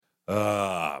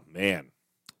Man.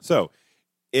 So,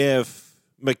 if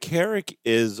McCarrick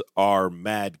is our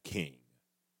Mad King,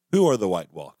 who are the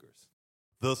White Walkers?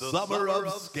 The Summer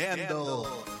of Scandal.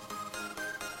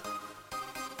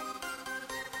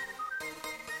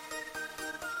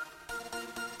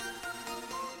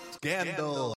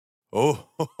 Scandal. Oh,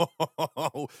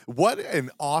 what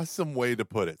an awesome way to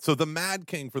put it. So the Mad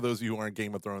King, for those of you who aren't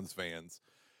Game of Thrones fans,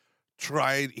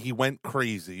 he went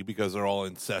crazy because they're all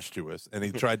incestuous, and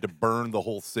he tried to burn the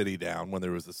whole city down when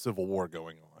there was a civil war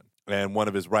going on. And one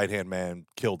of his right-hand men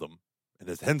killed him, and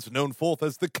is hence known forth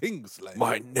as the Kingslayer.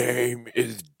 My name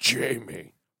is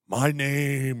Jamie. My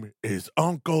name is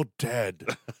Uncle Ted.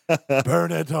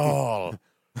 Burn it all.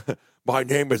 My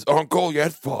name is Uncle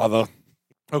Yet Father.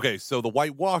 Okay, so the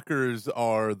White Walkers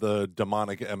are the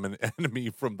demonic enemy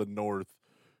from the north,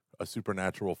 a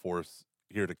supernatural force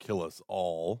here to kill us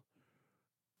all.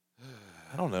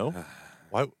 I don't know.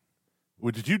 Why?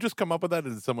 Did you just come up with that, or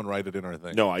did someone write it in our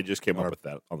thing? No, I just came up with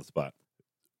that on the spot.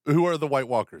 Who are the White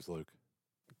Walkers, Luke?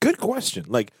 Good question.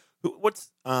 Like,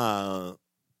 what's the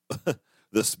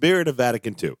spirit of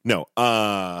Vatican II? No.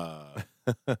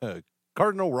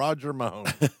 Cardinal Roger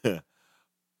Mahone.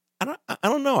 I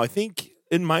don't know. I think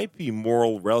it might be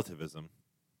moral relativism.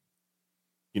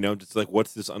 You know, just like,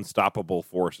 what's this unstoppable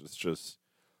force that just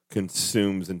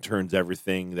consumes and turns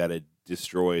everything that it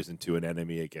destroys into an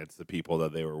enemy against the people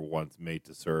that they were once made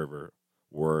to serve or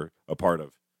were a part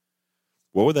of?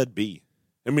 What would that be?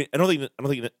 I mean, I don't think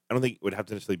it would have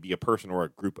to necessarily be a person or a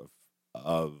group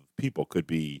of people. Could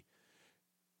be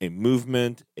a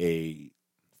movement, a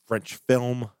French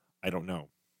film. I don't know.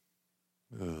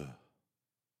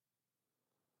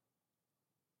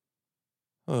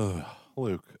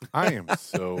 Luke, I am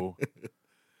so.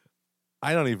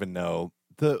 I don't even know.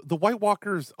 The White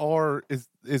Walkers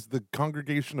is the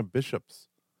congregation of bishops.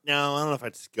 No, I don't know if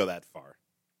I'd go that far.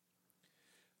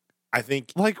 I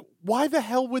think, like, why the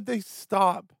hell would they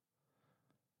stop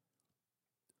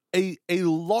a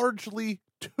largely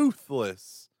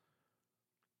toothless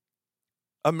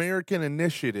American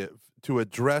initiative to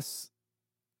address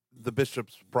the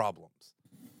bishop's problems?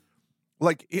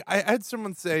 Like, I had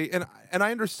someone say, and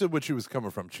I understood what she was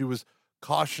coming from. She was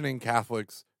cautioning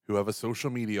Catholics who have a social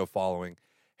media following,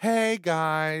 hey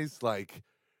guys, like,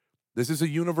 this is a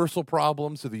universal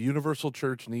problem, so the universal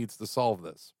church needs to solve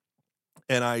this.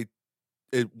 And I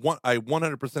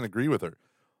 100% agree with her.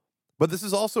 But this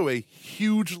is also a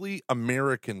hugely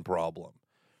American problem.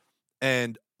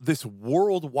 And this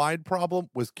worldwide problem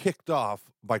was kicked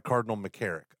off by Cardinal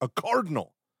McCarrick, a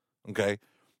cardinal, okay,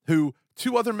 who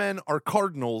two other men are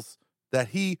cardinals that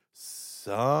he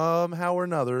somehow or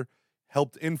another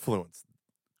helped influence.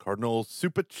 Cardinal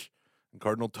Cupich and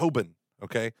Cardinal Tobin,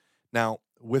 okay? Now,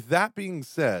 with that being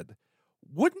said,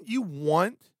 wouldn't you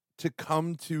want to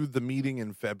come to the meeting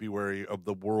in February of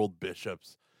the world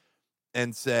bishops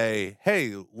and say,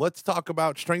 hey, let's talk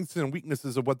about strengths and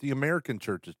weaknesses of what the American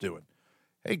church is doing?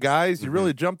 Hey, guys, you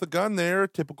really jumped the gun there.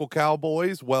 Typical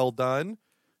cowboys. Well done.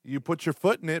 You put your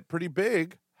foot in it pretty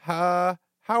big. How's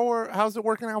it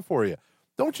working out for you?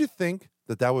 Don't you think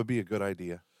that would be a good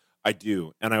idea? I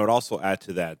do. And I would also add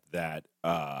to that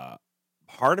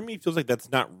part of me feels like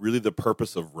that's not really the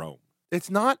purpose of Rome.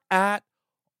 It's not at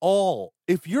all.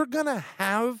 If you're going to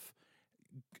have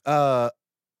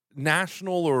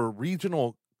national or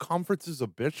regional conferences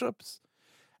of bishops,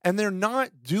 and they're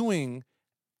not doing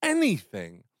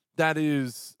anything that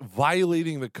is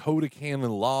violating the Code of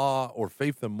Canon Law or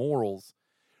faith and morals,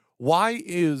 why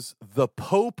is the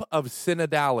Pope of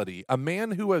Synodality, a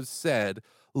man who has said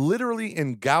literally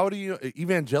in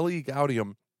Evangelii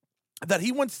Gaudium that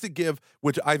he wants to give,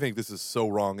 which I think this is so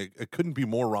wrong, it couldn't be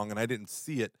more wrong, and I didn't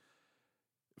see it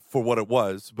for what it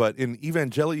was, but in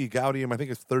Evangelii Gaudium, I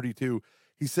think it's 32,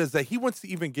 he says that he wants to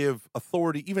even give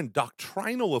authority, even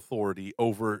doctrinal authority,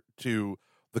 over to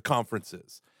the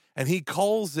conferences. And he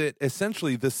calls it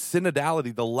essentially the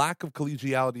synodality, the lack of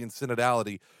collegiality and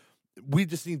synodality. We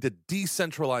just need to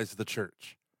decentralize the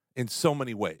church in so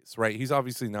many ways, right? He's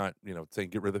obviously not, saying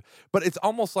get rid of it, but it's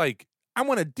almost like, I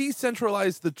want to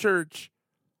decentralize the church,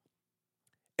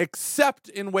 except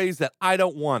in ways that I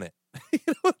don't want it.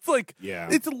 It's like,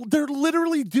 they're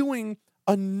literally doing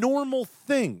a normal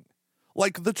thing.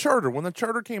 Like the charter, when the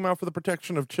charter came out for the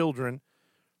protection of children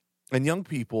and young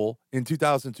people in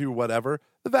 2002 or whatever,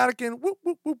 the Vatican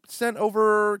sent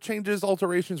over changes,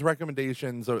 alterations,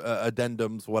 recommendations,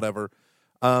 addendums, whatever,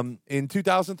 in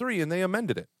 2003, and they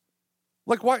amended it.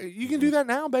 Like, why? You can do that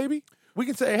now, baby. We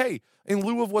can say, hey, in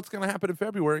lieu of what's going to happen in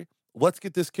February, let's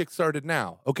get this kick-started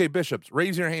now. Okay, bishops,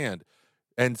 raise your hand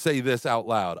and say this out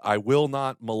loud. I will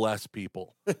not molest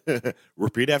people.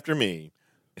 Repeat after me.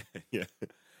 Yeah.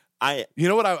 I You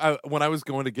know what? I when I was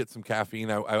going to get some caffeine,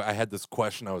 I had this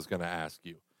question I was going to ask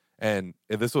you, and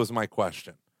this was my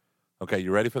question. Okay,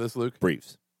 you ready for this, Luke?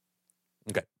 briefs.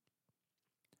 Okay.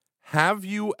 Have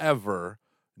you ever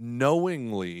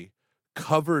knowingly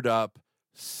covered up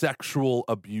sexual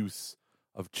abuse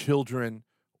of children,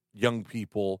 young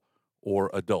people, or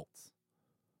adults?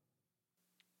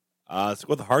 Let's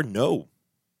go with a hard no.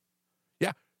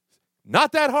 Yeah.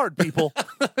 Not that hard, people.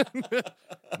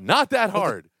 Not that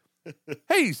hard.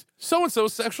 Hey, so-and-so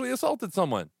sexually assaulted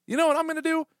someone. You know what I'm going to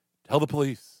do? Tell the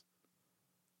police.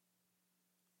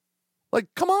 Like,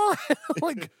 come on.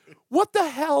 Like, what the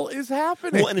hell is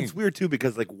happening? Well, and it's weird too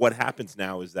because like what happens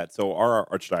now is that so our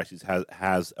archdiocese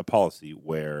has a policy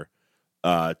where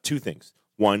two things.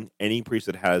 One, any priest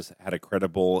that has had a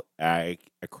credible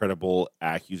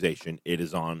accusation, it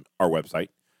is on our website.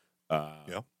 Yeah.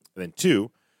 And then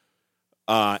two,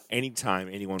 anytime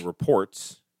anyone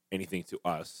reports anything to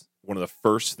us, one of the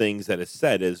first things that is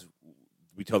said is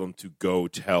we tell them to go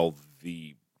tell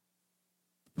the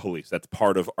police. That's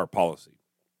part of our policy.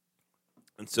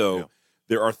 And so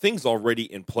there are things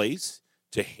already in place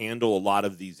to handle a lot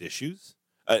of these issues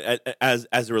as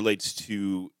it relates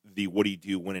to the what do you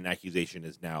do when an accusation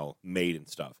is now made and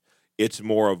stuff. It's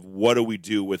more of what do we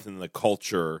do within the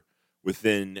culture,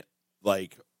 within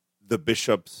like the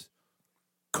bishop's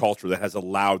culture that has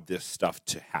allowed this stuff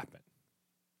to happen.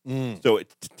 So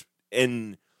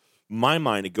in my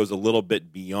mind, it goes a little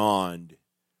bit beyond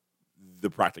the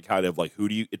practicality of like who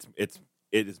do you it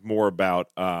is more about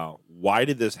why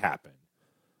did this happen,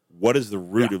 what is the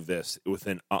root of this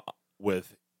within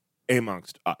with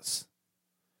amongst us,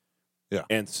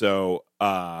 and so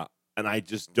and I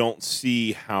just don't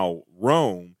see how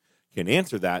Rome can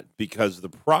answer that because the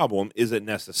problem isn't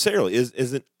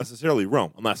necessarily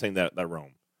Rome. I'm not saying that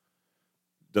Rome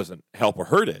doesn't help or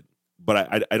hurt it,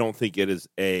 but I don't think it is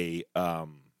a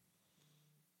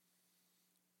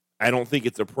I don't think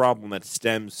it's a problem that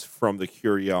stems from the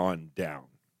Curia on down.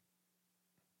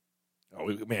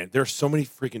 Oh man, there's so many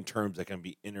freaking terms that can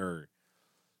be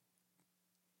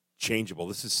interchangeable.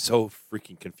 This is so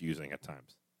freaking confusing at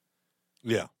times.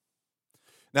 Yeah.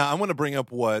 Now I want to bring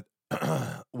up what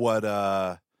when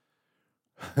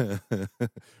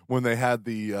they had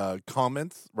the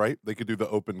comments, right? They could do the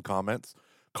open comments.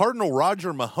 Cardinal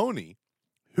Roger Mahony,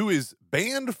 who is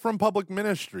banned from public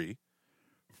ministry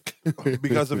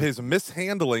because of his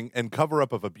mishandling and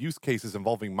cover-up of abuse cases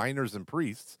involving minors and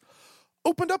priests,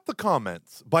 opened up the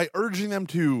comments by urging them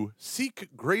to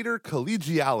seek greater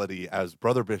collegiality as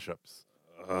brother bishops.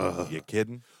 You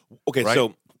kidding? Okay, Right?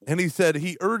 so And he said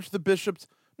he urged the bishops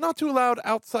not to allow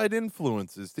outside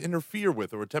influences to interfere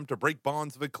with or attempt to break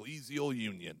bonds of ecclesial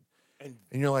union. And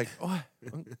you're like, oh,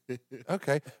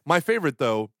 okay. My favorite,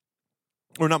 though,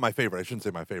 or not my favorite, I shouldn't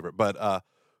say my favorite, but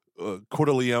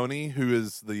Cordileone, who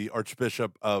is the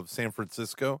Archbishop of San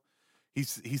Francisco, he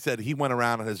said he went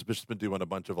around and his bishop's been doing a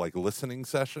bunch of like listening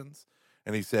sessions,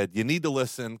 and he said you need to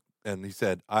listen. And he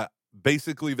said,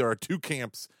 basically there are two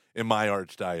camps in my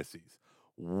archdiocese.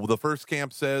 The first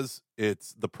camp says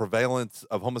it's the prevalence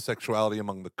of homosexuality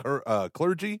among the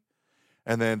clergy,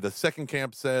 and then the second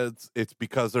camp says it's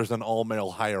because there's an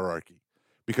all-male hierarchy,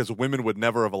 because women would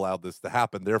never have allowed this to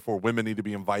happen. Therefore, women need to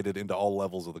be invited into all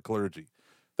levels of the clergy.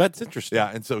 that's interesting.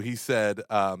 Yeah, and so he said,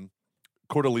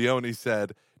 Cordileone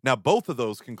said, now both of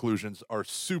those conclusions are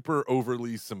super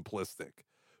overly simplistic,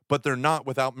 but they're not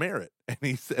without merit.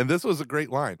 And and this was a great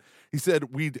line. He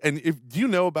said, do you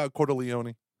know about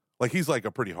Cordileone? Like, he's like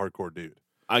a pretty hardcore dude.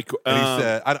 And he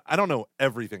said, I don't know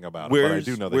everything about him, but I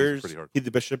do know that he's pretty hardcore. He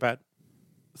the bishop at?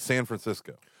 San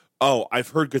Francisco. Oh, I've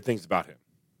heard good things about him.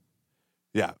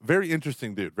 Yeah, very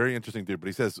interesting dude. Very interesting dude. But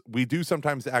he says, we do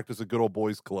sometimes act as a good old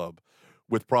boys club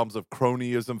with problems of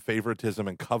cronyism, favoritism,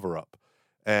 and cover-up.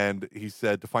 And he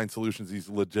said to find solutions to these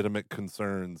legitimate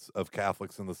concerns of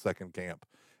Catholics in the second camp.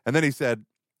 And then he said,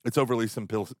 it's overly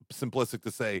simplistic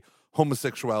to say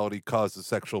homosexuality causes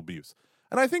sexual abuse.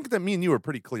 And I think that me and you are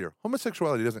pretty clear.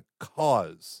 Homosexuality doesn't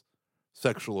cause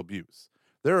sexual abuse.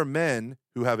 There are men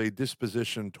who have a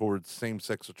disposition towards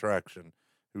same-sex attraction,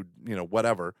 who,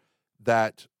 whatever,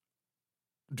 that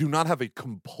do not have a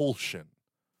compulsion,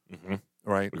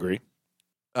 right? Agree.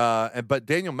 But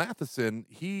Daniel Matheson,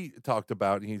 he talked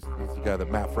about, he's the guy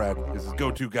that Matt Fradd is his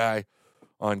go-to guy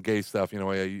on gay stuff.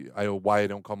 Why I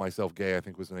Don't Call Myself Gay, I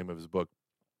think was the name of his book.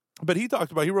 But he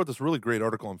wrote this really great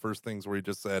article on First Things where he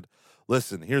just said,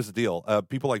 listen, here's the deal.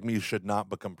 People like me should not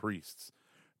become priests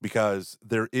because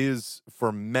there is,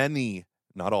 for many,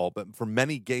 not all, but for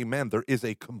many gay men, there is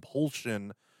a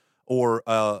compulsion or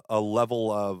a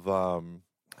level of,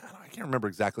 I can't remember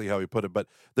exactly how he put it, but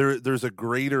there's a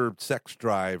greater sex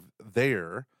drive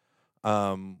there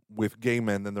with gay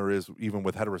men than there is even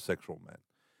with heterosexual men.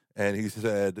 And he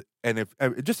said, and if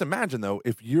just imagine though,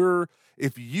 if you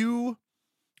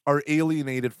are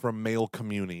alienated from male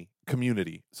community,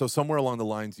 so somewhere along the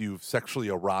lines you've sexually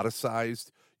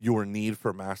eroticized your need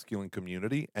for masculine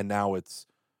community, and now it's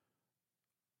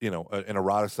an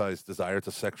eroticized desire, it's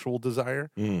a sexual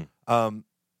desire.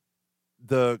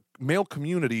 The male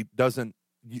community doesn't.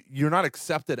 You're not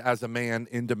accepted as a man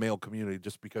into male community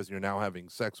just because you're now having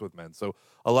sex with men. So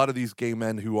a lot of these gay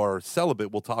men who are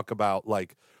celibate will talk about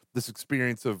like this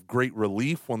experience of great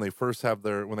relief when they have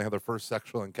their first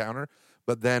sexual encounter,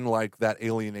 but then like that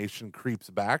alienation creeps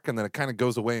back, and then it kind of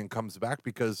goes away and comes back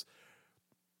because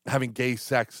having gay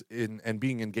sex and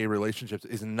being in gay relationships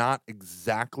is not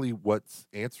exactly what's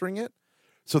answering it.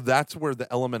 So that's where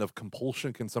the element of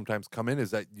compulsion can sometimes come in, is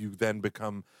that you then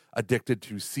become addicted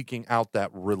to seeking out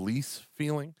that release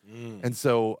feeling. And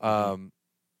so,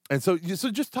 so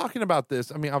just talking about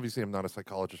this, I mean, obviously I'm not a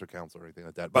psychologist or counselor or anything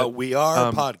like that, but we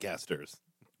are podcasters.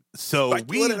 So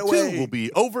we too will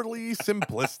be overly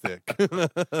simplistic.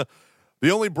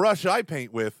 The only brush I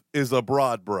paint with is a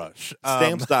broad brush.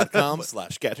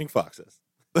 Stamps.com/catching foxes.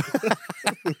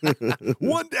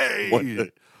 One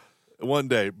day.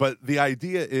 But the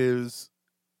idea is,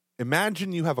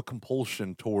 imagine you have a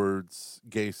compulsion towards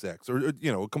gay sex, or a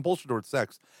compulsion towards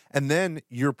sex, and then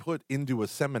you're put into a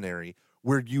seminary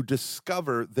where you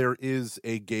discover there is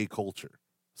a gay culture,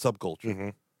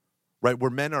 subculture, right? Where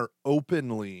men are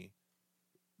openly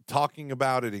talking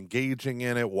about it, engaging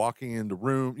in it, walking into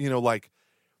room,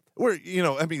 where,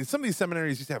 I mean, some of these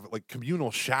seminaries used to have like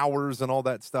communal showers and all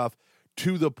that stuff,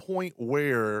 to the point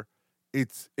where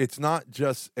it's not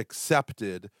just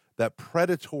accepted that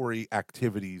predatory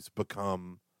activities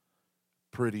become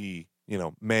pretty,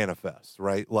 manifest,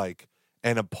 right? Like,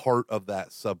 and a part of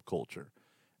that subculture.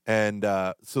 And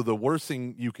so the worst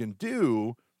thing you can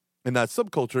do in that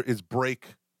subculture is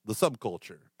break the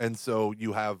subculture. And so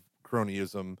you have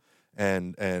cronyism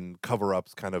and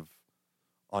cover-ups kind of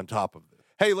on top of it.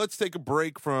 Hey, let's take a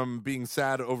break from being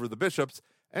sad over the bishops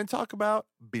and talk about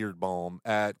beard balm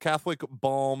at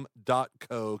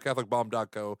CatholicBalm.co.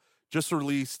 CatholicBalm.co just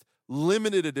released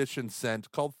limited edition scent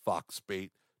called Foxbait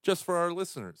just for our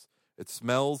listeners. It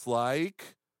smells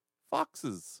like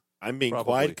foxes. I'm being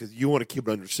quiet because you want to keep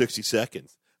it under 60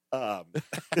 seconds.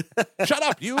 Shut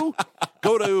up, you.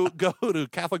 Go to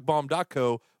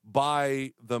CatholicBalm.co,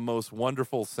 buy the most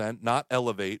wonderful scent, not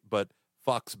Elevate, but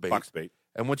Foxbait. Foxbait.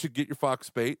 And once you get your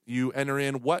Foxbait, you enter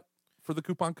in what for the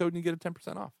coupon code, and you get a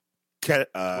 10% off.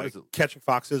 What is it? Catching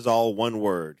Foxes, all one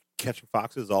word. Catching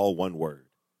Foxes, all one word.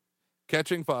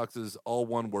 Catching Foxes, all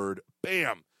one word.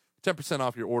 Bam! 10%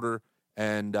 off your order,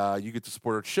 and you get to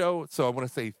support our show. So I want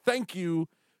to say thank you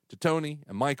to Tony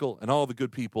and Michael and all the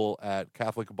good people at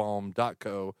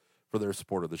CatholicBalm.co for their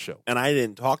support of the show. And I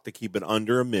didn't talk to keep it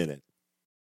under a minute.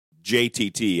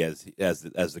 JTT,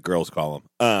 as the girls call him.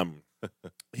 I'm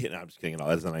just kidding.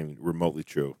 That's not even remotely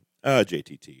true.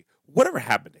 JTT. Whatever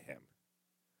happened to him?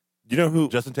 You know who?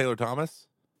 Justin Taylor Thomas?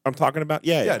 I'm talking about?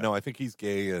 Yeah. No, I think he's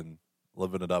gay and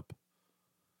living it up.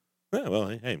 Yeah, well,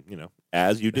 hey,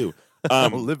 as you do.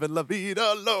 Living la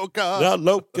vida loca. La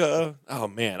loca. Oh,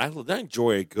 man. I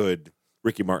enjoy a good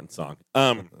Ricky Martin song.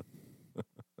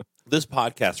 This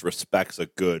podcast respects a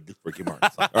good Ricky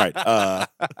Martin song. All right.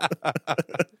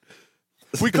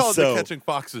 We call it the Catching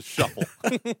Foxes Shuffle.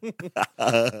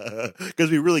 Because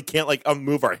we really can't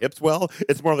move our hips well.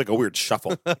 It's more like a weird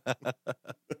shuffle.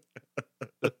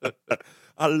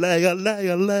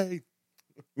 Alley.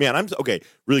 Man, okay,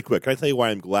 really quick. Can I tell you why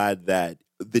I'm glad that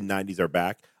the 90s are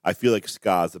back? I feel like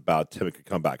ska's about to make a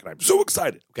comeback, and I'm so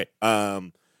excited. Okay.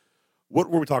 What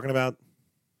were we talking about?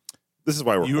 This is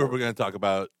why you were going to talk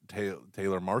about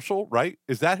Taylor Marshall, right?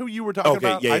 Is that who you were talking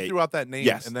about? Yeah, I threw out that name,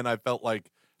 yes. And then I felt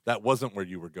like that wasn't where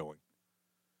you were going.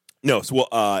 No, so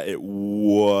it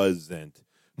wasn't.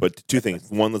 But two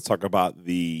things. One, let's talk about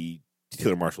the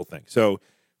Taylor Marshall thing. So,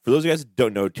 for those of you guys who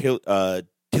don't know,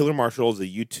 Taylor Marshall is a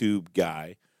YouTube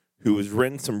guy who has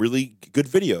written some really good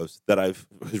videos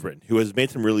who has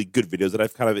made some really good videos that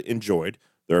I've kind of enjoyed.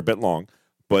 They're a bit long,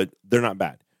 but they're not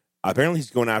bad. Apparently, he's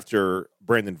going after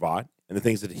Brandon Vaught and the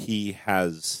things that he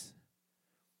has,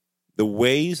 the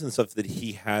ways and stuff that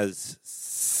he has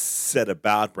said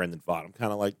about Brandon Vaught. I'm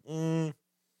kind of like,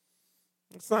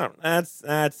 it's not.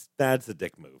 That's a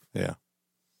dick move. Yeah.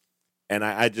 And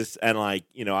I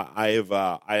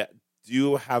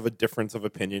do have a difference of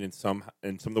opinion in some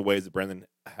of the ways that Brandon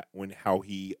how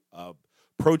he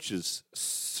approaches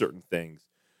certain things,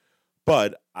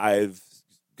 but I've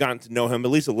gotten to know him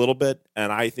at least a little bit,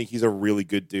 and I think he's a really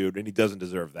good dude, and he doesn't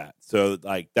deserve that. So,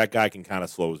 like, that guy can kind of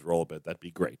slow his roll a bit. That'd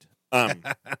be great.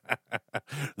 That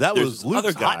There's was this other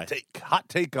Luke's guy. hot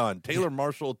take on Taylor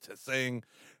Marshall saying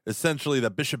essentially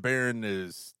that Bishop Barron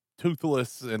is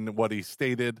toothless in what he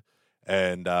stated,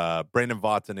 and Brandon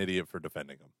Vought's an idiot for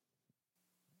defending him.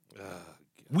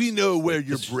 We know where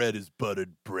your bread is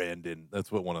buttered, Brandon.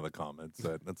 That's what one of the comments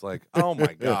said. It's like, oh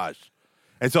my gosh.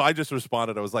 And so I just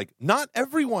responded. I was like, not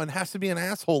everyone has to be an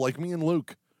asshole like me and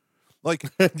Luke. Like,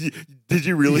 did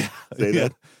you really say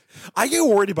that? I get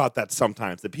worried about that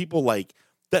sometimes. That people like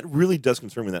that really does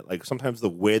concern me. That like sometimes the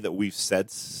way that we've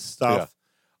said stuff,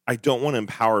 I don't want to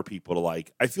empower people to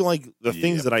like. I feel like the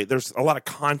things that there's a lot of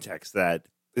context that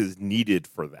is needed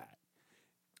for that.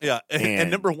 Yeah,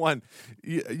 and number one,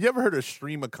 you ever heard of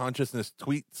stream of consciousness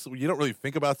tweets? You don't really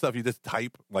think about stuff; you just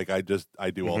type, like I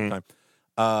do all the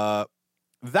time.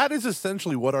 That is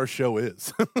essentially what our show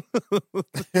is.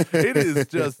 It is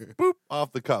just boop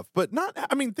off the cuff, but not.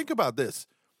 I mean, think about this: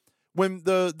 when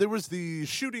there was the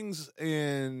shootings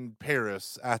in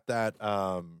Paris at that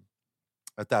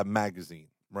magazine,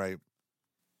 right?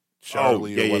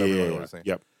 Charlie or whatever you were saying.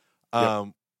 Yep.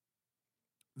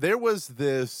 There was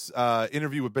this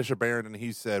interview with Bishop Barron, and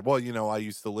he said, well, you know, I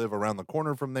used to live around the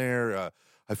corner from there.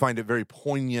 I find it very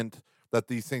poignant that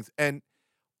these things, and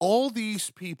all these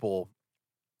people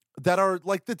that are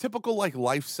like the typical like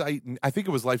LifeSite, and I think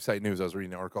it was LifeSite News I was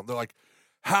reading an article, they're like,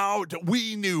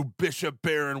 we knew Bishop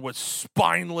Barron was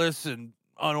spineless and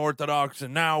unorthodox,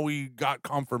 and now we got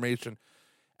confirmation.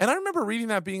 And I remember reading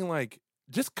that being like,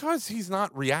 just because he's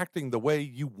not reacting the way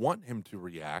you want him to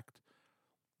react,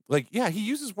 like, yeah, he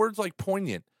uses words like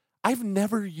poignant. I've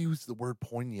never used the word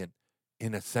poignant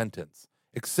in a sentence,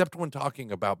 except when talking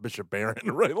about Bishop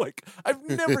Barron, right? Like, I've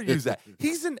never used that.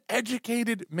 He's an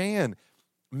educated man.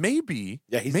 Maybe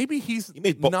he's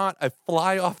not a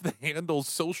fly off the handle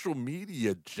social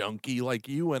media junkie like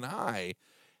you and I.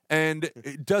 And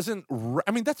it doesn't,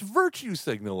 I mean, that's virtue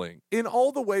signaling in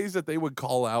all the ways that they would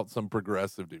call out some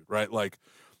progressive dude, right? Like,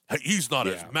 he's not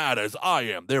as mad as I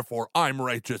am, therefore I'm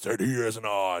righteous and he is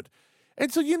not.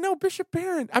 And so, you know, Bishop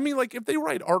Barron, I mean, like, if they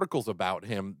write articles about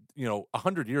him, you know,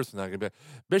 100 years from now,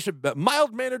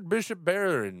 mild-mannered Bishop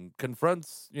Barron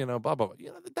confronts, you know, blah, blah, blah. You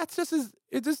know, that's just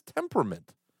it's his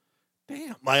temperament.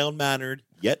 Damn. Mild-mannered,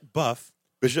 yet buff,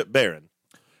 Bishop Barron.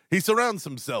 He surrounds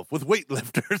himself with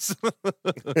weightlifters.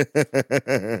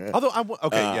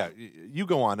 Although, you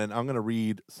go on, and I'm going to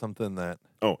read something that...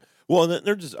 Oh, well, and then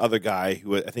there's this other guy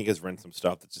who I think has written some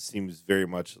stuff that just seems very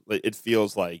much... It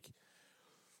feels like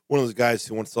one of those guys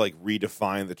who wants to, like,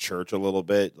 redefine the church a little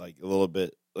bit, like,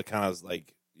 kind of,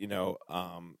 like, you know,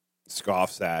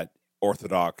 scoffs at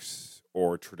Orthodox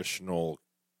or traditional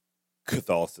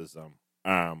Catholicism.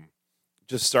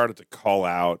 Just started to call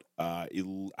out. I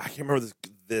can't remember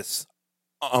this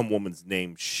woman's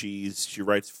name. She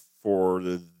writes for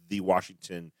the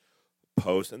Washington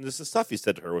Post, and this is stuff he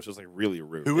said to her, which was like really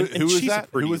rude. Who is she's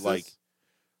that? Pretty, who is like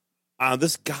this?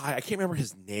 This guy. I can't remember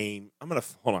his name. I'm gonna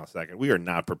hold on a second. We are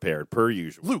not prepared per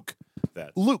usual.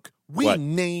 Luke, we what?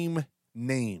 name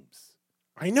names.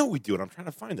 I know we do, and I'm trying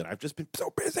to find it. I've just been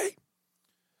so busy.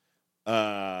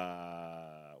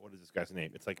 What is this guy's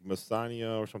name? It's like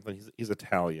Massanio or something. He's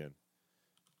Italian.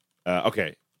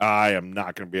 Okay, I am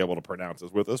not going to be able to pronounce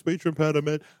this with a speech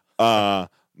impediment.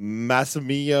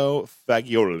 Massimio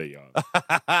Fagioli.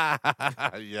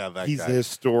 Yeah, that he's guy. a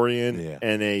historian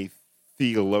and a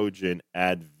theologian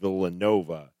at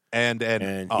Villanova, and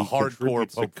a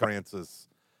hardcore Pope Francis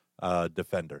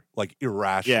defender, like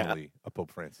irrationally a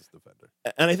Pope Francis defender.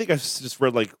 And I think I just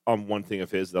read like on one thing of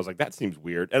his, I was like, that seems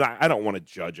weird. And I don't want to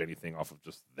judge anything off of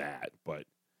just that, but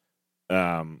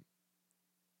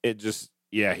it just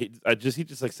he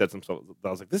just like said some stuff. I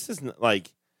was like, this isn't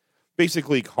like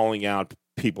basically calling out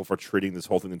people for treating this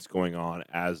whole thing that's going on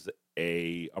as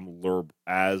a liberal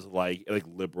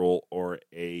or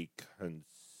a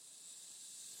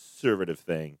conservative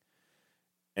thing,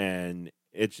 and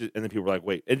it's just, and then people were like,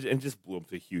 wait, and just blew up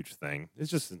to a huge thing.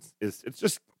 It's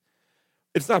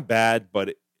not bad,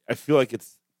 but I feel like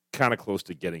it's kind of close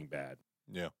to getting bad.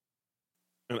 Yeah,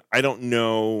 and I don't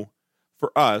know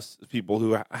for us people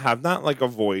who have not like a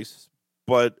voice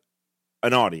but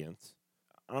an audience.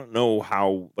 I don't know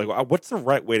how, like, what's the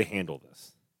right way to handle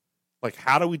this? Like,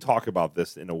 how do we talk about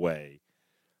this in a way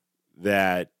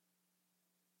that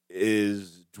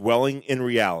is dwelling in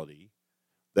reality,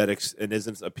 that and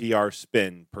isn't a PR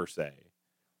spin per se,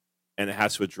 and it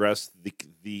has to address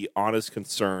the honest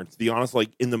concerns, the honest,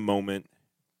 like, in the moment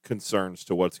concerns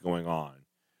to what's going on,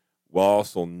 while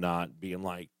also not being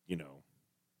like, you know,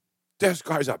 this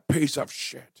guy's a piece of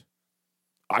shit.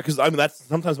 because I mean that's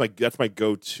sometimes that's my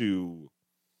go-to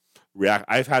react.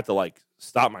 I've had to like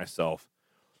stop myself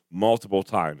multiple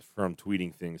times from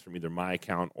tweeting things from either my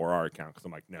account or our account because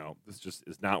I'm like, no, this just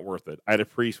is not worth it. I had a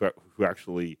priest who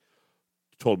actually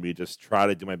told me just try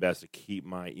to do my best to keep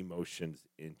my emotions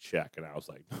in check, and I was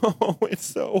like, oh, it's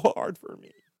so hard for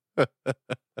me.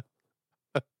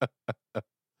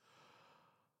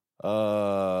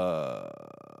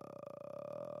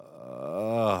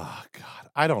 God,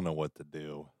 I don't know what to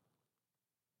do.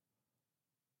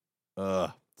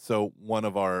 So one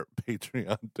of our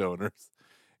Patreon donors,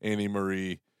 Annie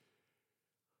Marie,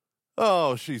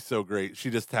 oh, she's so great.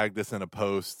 She just tagged us in a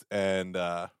post, and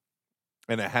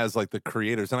it has like the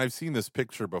creators, and I've seen this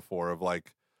picture before of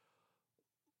like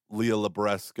Leah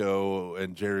Labresco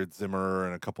and Jared Zimmer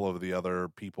and a couple of the other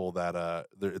people that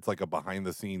it's like a behind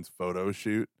the scenes photo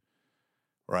shoot,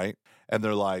 right? And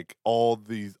they're like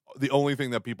the only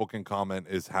thing that people can comment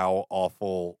is how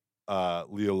awful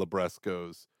Leah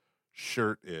Labresco's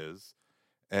shirt is.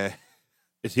 And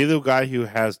Is he the guy who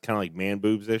has kind of like man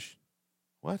boobs ish?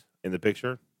 What? In the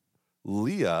picture?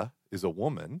 Leah is a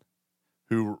woman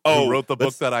who Oh, wrote the book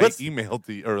let's- that I let's- emailed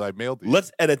to you, or I mailed to you.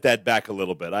 Let's edit that back a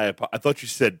little bit. I thought you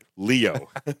said Leo.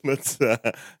 let's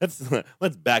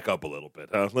back up a little bit.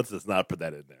 Huh? Let's just not put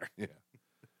that in there.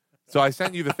 So I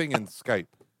sent you the thing in Skype.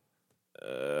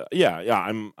 Yeah.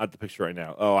 I'm at the picture right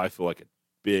now. Oh, I feel like a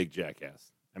big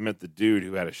jackass. I meant the dude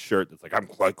who had a shirt that's like, I'm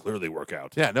quite clearly work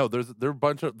out. Yeah, no, they're a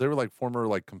bunch of, they were like former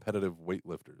like competitive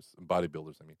weightlifters and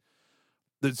bodybuilders. I mean,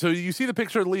 so you see the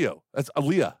picture of Leo. That's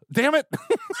Leah. Damn it.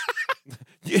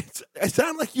 It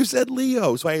sounded like you said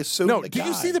Leo, so I assumed. No, do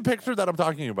you see the picture that I'm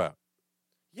talking about?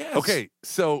 Yes. Okay,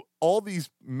 so all these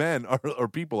men or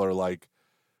people are like,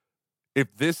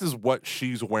 if this is what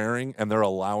she's wearing and they're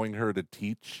allowing her to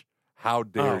teach, how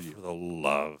dare you? For the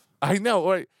love. I know.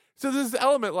 Right? So this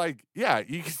element, like, yeah,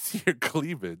 you can see her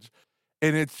cleavage,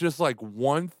 and it's just like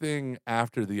one thing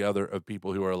after the other of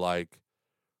people who are like,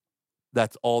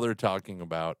 that's all they're talking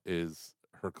about is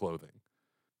her clothing.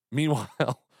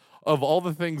 Meanwhile, of all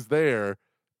the things there,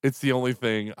 it's the only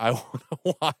thing I want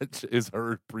to watch is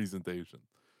her presentation.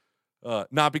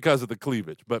 Not because of the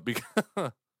cleavage, but because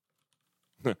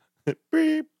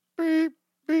Beep, beep,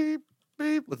 beep,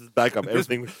 beep. Let's just back up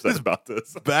everything we've said about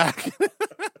this. back.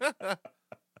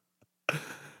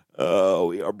 Oh,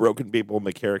 we are broken people.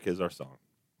 McCarrick is our song.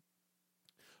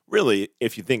 Really,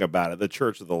 if you think about it, the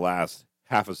church of the last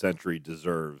half a century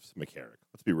deserves McCarrick.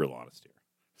 Let's be real honest here.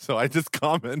 So I just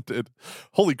commented,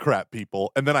 holy crap,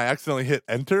 people. And then I accidentally hit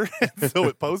enter. And so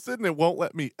it posted and it won't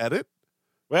let me edit.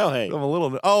 Well, hey, I'm a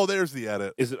little, oh, there's the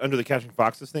edit. is it under the Catching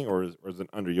Foxes thing or is it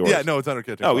under yours? Yeah, no, it's under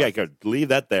Catching Oh, yeah, Foxes. good. Leave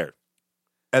that there.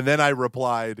 And then I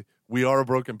replied, we are a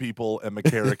broken people and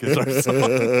McCarrick is our song.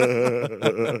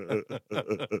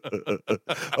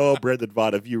 Oh, Brendan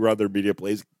Vaughn, if you run their media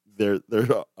plays, their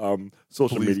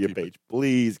social Please media keep it. page,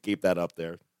 please keep that up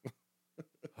there.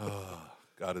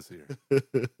 God is here.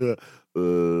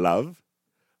 Love.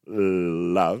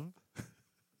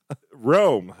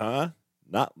 Rome, huh?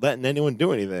 Not letting anyone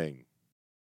do anything.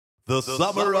 The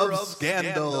Summer of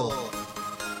Scandal.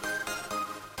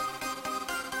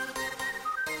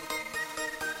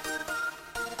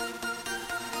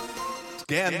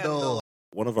 Scandal.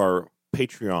 One of our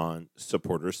Patreon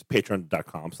supporters,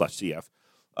 patreon.com/CF,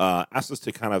 asked us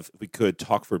to kind of, if we could,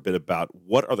 talk for a bit about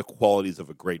what are the qualities of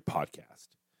a great podcast.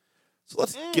 So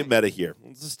let's get meta here.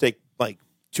 Let's just take like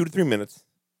 2 to 3 minutes.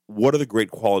 What are the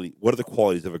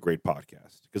qualities of a great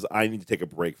podcast? Because I need to take a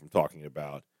break from talking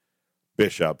about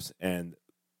bishops and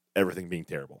everything being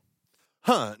terrible.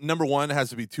 Number one has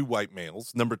to be 2 white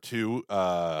males. Number 2,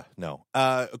 no.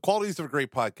 Qualities of a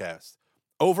great podcast.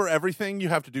 Over everything, you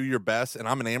have to do your best, and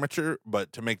I'm an amateur,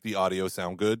 but to make the audio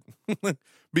sound good,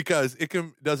 because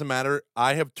doesn't matter.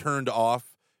 I have turned off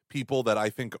people that I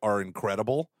think are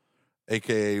incredible,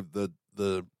 aka the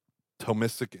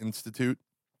Thomistic Institute,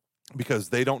 because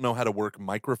they don't know how to work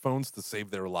microphones to save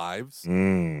their lives.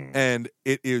 And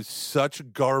it is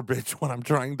such garbage when I'm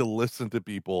trying to listen to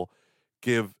people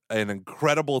give an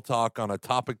incredible talk on a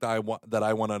topic that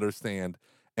I want to understand,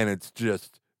 and it's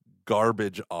just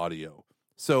garbage audio.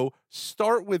 So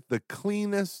start with the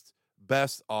cleanest,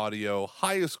 best audio,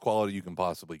 highest quality you can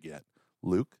possibly get.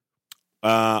 Luke?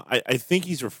 I think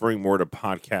he's referring more to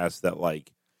podcasts that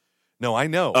like. No, I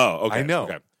know. Oh, okay. I know.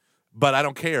 Okay. But I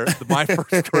don't care. My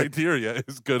first criteria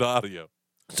is good audio.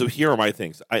 So here are my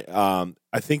things. I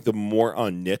think the more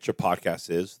niche a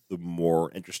podcast is, the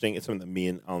more interesting. It's something that me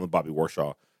and Bobby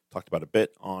Warshaw talked about a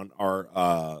bit on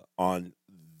our on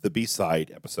the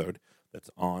B-side episode that's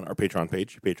on our Patreon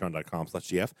page,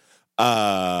 patreon.com/GF.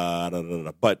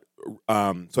 But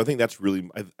so I think that's really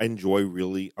I enjoy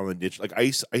really on the niche. Like I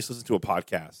used to listen to a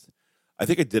podcast. I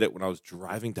think I did it when I was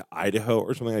driving to Idaho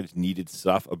or something. I just needed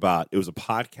stuff about. It was a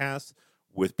podcast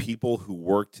with people who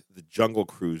worked the Jungle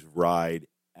Cruise ride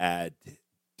at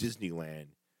Disneyland,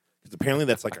 because apparently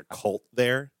that's like a cult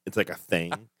there. It's like a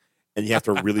thing, and you have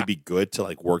to really be good to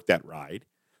like work that ride.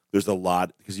 There's a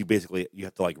lot because you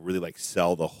have to like really like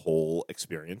sell the whole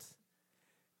experience.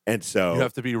 And so You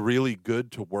have to be really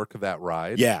good to work that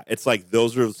ride. yeah, it's like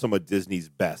those are some of Disney's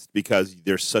best because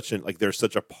there's such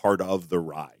a part of the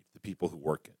ride, the people who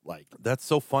work it. Like That's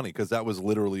so funny because that was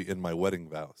literally in my wedding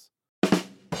vows.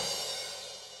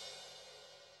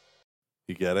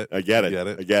 You get it? I get it. You get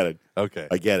it? I get it. Okay.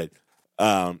 I get it.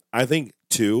 I think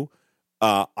too,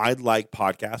 I'd like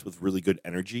podcasts with really good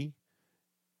energy.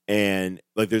 And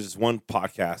like there's this one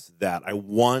podcast that I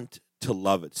want to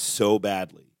love it so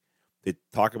badly. They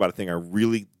talk about a thing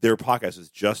their podcast is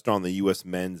just on the U.S.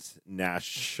 men's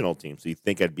national team. So you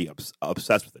think I'd be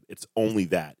obsessed with it. It's only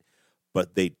that.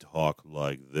 But they talk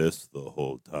like this the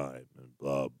whole time and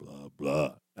blah, blah,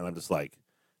 blah. And I'm just like,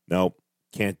 nope,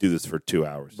 can't do this for 2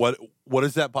 hours. What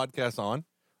is that podcast on?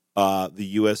 The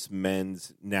U.S.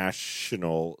 men's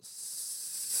national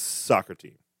soccer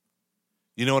team.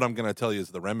 You know what I'm going to tell you is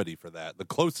the remedy for that. The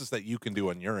closest that you can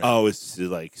do on your end. Oh, it's to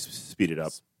like speed it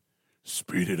up.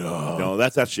 Speed it up. No,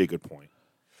 that's actually a good point.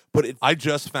 But I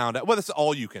just found out. Well, that's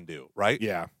all you can do, right?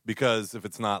 yeah. Because if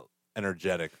it's not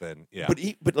energetic, then yeah.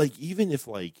 But like even if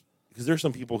like because there's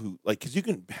some people who like because you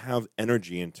can have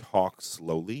energy and talk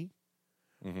slowly.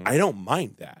 Mhm. I don't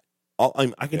mind that.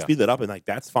 I can Yeah. speed that up and like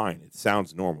that's fine. It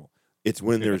sounds normal. It's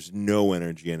when there's no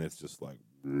energy and it's just like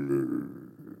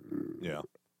Yeah.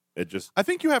 it just I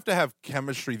think you have to have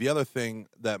chemistry. The other thing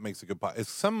that makes a good podcast is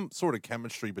some sort of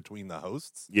chemistry between the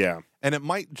hosts. yeah. And it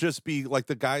might just be like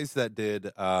the guys that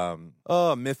did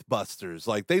Mythbusters.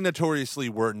 Like they notoriously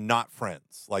were not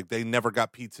friends. Like they never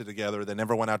got pizza together. They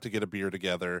never went out to get a beer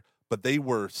together. But they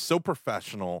were so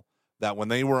professional that when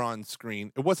they were on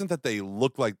screen, it wasn't that they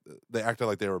acted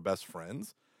like they were best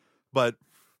friends, but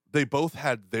they both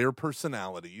had their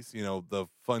personalities. You know, the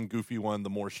fun, goofy one, the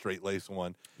more straight-laced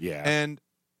one. Yeah. And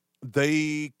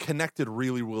they connected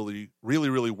really, really, really,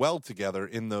 really well together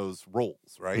in those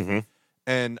roles, right? Mhm.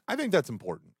 And I think that's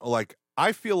important. Like,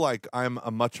 I feel like I'm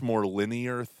a much more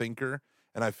linear thinker,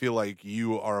 and I feel like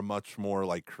you are a much more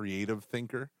like creative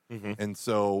thinker. Mhm. And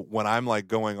so when I'm like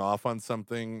going off on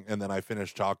something and then I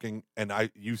finish talking and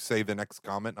you say the next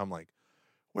comment, I'm like,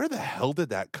 where the hell did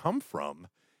that come from?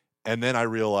 And then I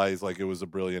realize like it was a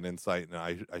brilliant insight and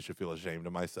I should feel ashamed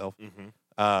of myself.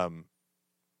 Mhm.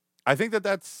 I think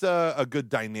that's a good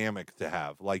dynamic to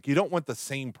have. Like, you don't want the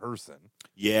same person.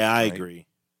 Yeah, I Right. agree.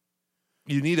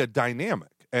 You need a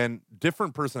dynamic and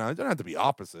different personalities. They don't have to be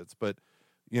opposites, but,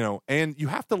 you know, and you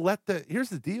have to here's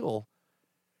the deal.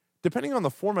 Depending on the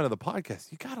format of the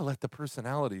podcast, you got to let the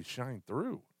personalities shine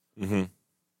through. Mhm.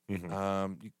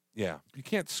 Mhm. You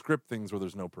can't script things where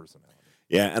there's no personality.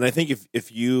 Yeah, and I think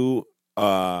if you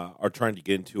are trying to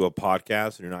get into a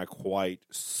podcast and you're not quite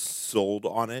sold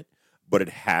on it, but it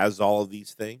has all of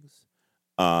these things,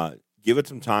 give it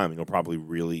some time and you'll probably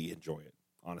really enjoy it.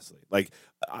 Honestly, like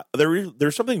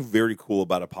there's something very cool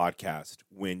about a podcast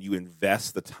when you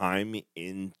invest the time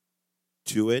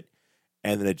into it,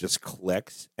 and then it just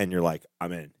clicks, and you're like,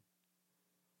 I'm in.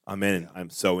 Yeah. I'm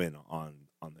so in on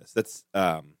this. That's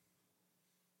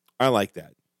I like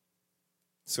that.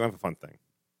 It's kind of a fun thing.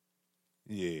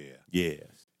 Yeah. Yeah.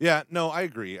 Yeah, no, I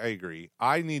agree.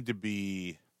 I need to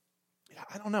be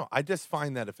I don't know. I just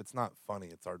find that if it's not funny,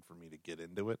 it's hard for me to get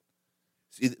into it.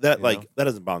 See, that You like know? that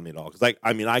doesn't bother me at all because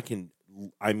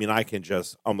I can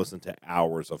just almost into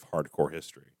hours of hardcore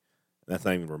history, and that's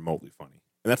not even remotely funny.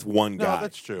 And that's one No, guy.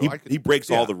 that's true. He breaks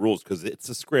all yeah. the rules because it's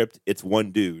a script. It's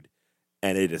one dude,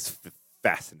 and it is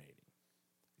fascinating.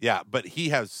 Yeah, but he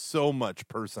has so much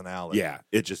personality. Yeah,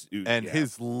 it just And yeah.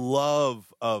 his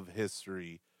love of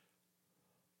history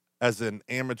as an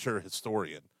amateur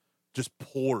historian just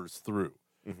pours through.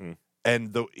 Mhm.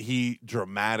 And he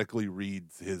dramatically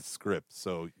reads his script,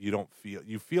 so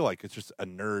you feel like it's just a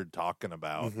nerd talking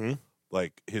about Mhm.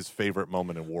 like his favorite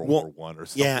moment in World Well, War One or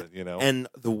something. yeah, You know, and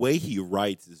the way he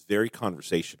writes is very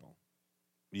conversational.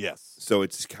 yes, So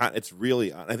it's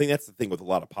really I think that's the thing with a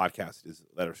lot of podcasts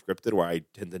that are scripted where I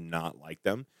tend to not like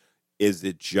them is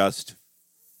it just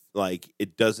like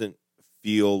it doesn't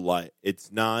feel like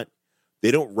it's not they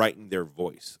don't write in their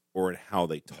voice or in how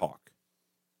they talk.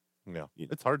 yeah, You-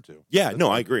 it's hard to. Yeah, It's no,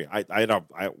 I hard. agree.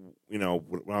 I you know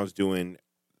when I was doing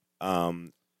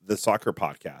the soccer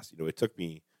podcast, you know, it took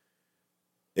me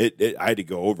I had to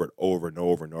go over it over and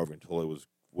over and over until it was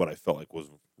what I felt like was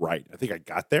right. I think I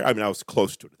got there. I mean, I was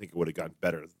close to it. I think it would have gotten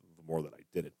better the more that I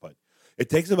did it. But it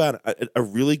takes about a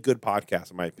really good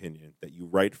podcast, in my opinion, that you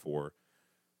write for.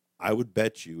 I would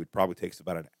bet you it probably takes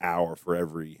about an hour for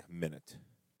every minute.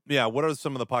 Yeah. What are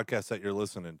some of the podcasts that you're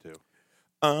listening to?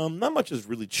 Not much has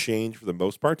really changed for the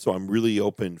most part, so I'm really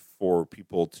open for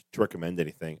people to recommend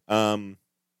anything. I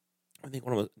think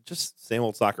one of the just same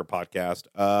old soccer podcast.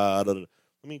 I don't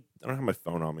have my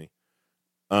phone on me.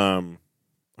 I'm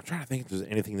trying to think if there's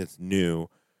anything that's new.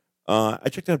 I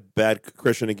checked out Bad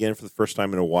Christian again for the first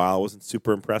time in a while. I wasn't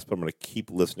super impressed, but I'm going to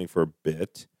keep listening for a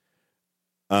bit.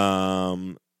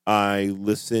 I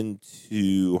listened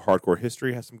to Hardcore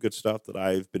History, has some good stuff that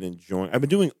I've been enjoying. I've been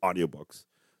doing audiobooks.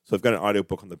 So I've got an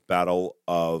audiobook on the Battle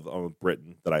of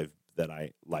Britain that I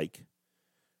like.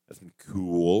 That's been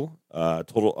cool.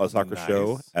 Total Soccer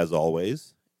Show, as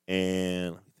always.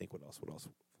 And let me think, what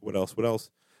else?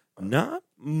 Not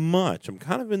much. I'm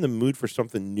kind of in the mood for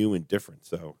something new and different.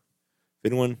 So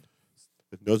if anyone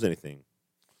knows anything,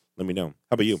 let me know.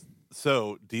 How about you?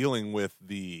 So dealing with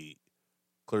the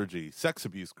clergy sex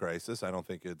abuse crisis, I don't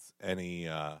think it's any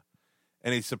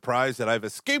surprise that I've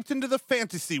escaped into the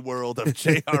fantasy world of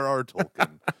J.R.R.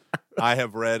 Tolkien. I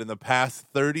have read in the past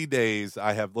 30 days,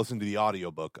 I have listened to the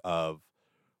audiobook of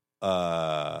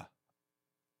The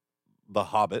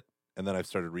Hobbit, and then I've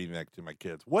started reading that to my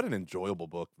kids. What an enjoyable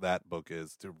book that book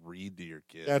is to read to your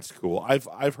kids. That's cool.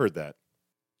 I've heard that.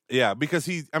 Yeah, because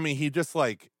he just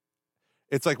like,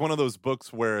 it's like one of those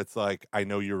books where it's like, I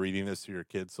know you're reading this to your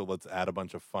kids, so let's add a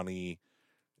bunch of funny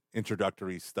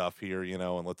introductory stuff here,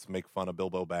 and let's make fun of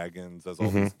Bilbo Baggins as all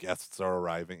these guests are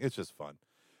arriving. It's just fun.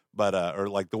 But or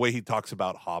like the way he talks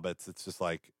about hobbits, it's just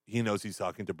like he knows he's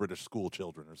talking to British school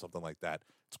children or something like that.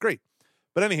 It's great.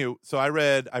 But anywho, so I've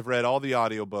read all the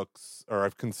audiobooks, or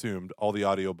I've consumed all the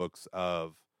audiobooks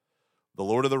of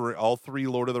all three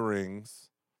Lord of the Rings,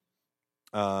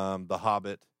 The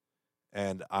Hobbit,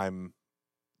 and I'm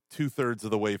 2/3 of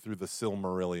the way through the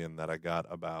Silmarillion that I got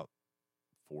about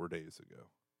 4 days ago.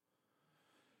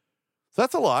 So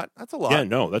that's a lot. Yeah,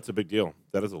 no, that's a big deal.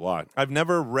 That is a lot. I've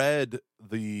never read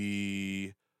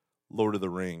the Lord of the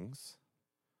Rings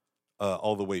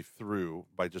all the way through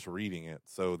by just reading it.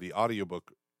 So the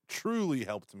audiobook truly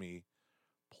helped me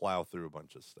plow through a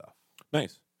bunch of stuff.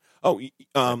 Nice. Oh,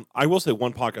 I will say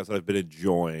one podcast that I've been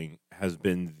enjoying has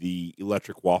been the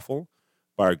Electric Waffle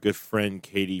by our good friend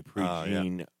Katie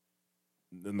Prejean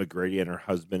McGrady and her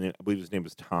husband. I believe his name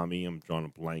is Tommy. I'm drawing a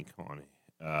blank on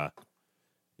it.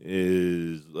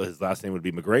 His last name would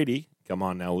be McGrady. Come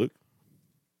on now, Luke.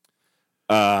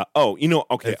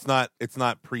 Okay. It's not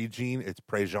Prejean, it's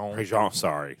Prejean. Prejean.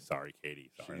 Sorry, Katie.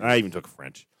 Sorry. I even took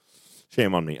French.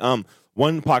 Shame on me.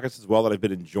 One podcast as well that I've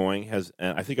been enjoying has,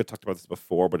 and I think I talked about this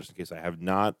before, but just in case I have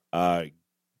not,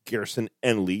 Garrison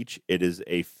and Leach. It is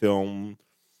a film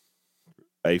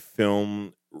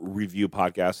review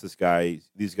podcast.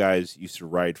 These guys used to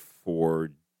write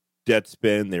for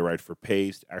Deadspin. They write for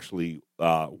Paste. Actually,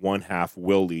 one half,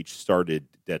 Will Leach, started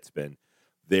Deadspin.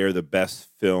 They're the best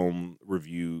film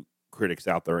review critics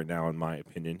out there right now, in my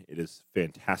opinion. It is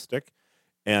fantastic.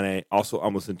 And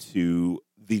I'm listening to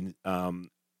the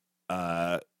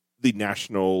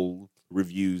National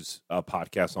Reviews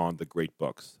podcast on the great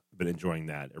books. I've been enjoying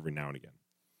that every now and again.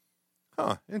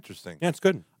 Huh, interesting. Yeah, it's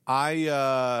good.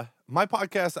 My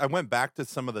podcast, I went back to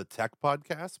some of the tech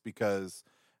podcasts because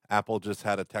Apple just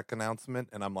had a tech announcement,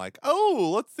 and I'm like,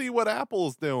 oh, let's see what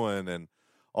Apple's doing and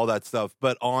all that stuff.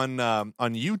 But on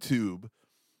YouTube,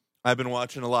 I've been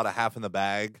watching a lot of Half in the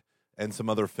Bag and some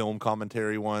other film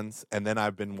commentary ones, and then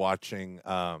I've been watching.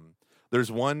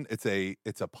 There's one. It's a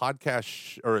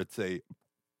podcast or it's a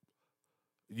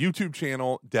YouTube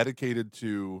channel dedicated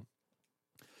to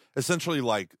essentially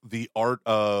like the art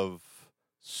of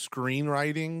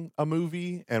screenwriting a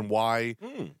movie and why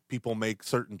people make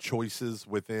certain choices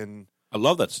within. I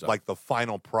love that stuff. Like the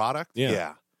final product.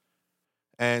 Yeah.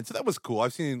 And so that was cool.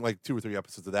 I've seen like 2 or 3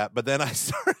 episodes of that. But then I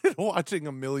started watching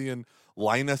a million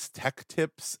Linus Tech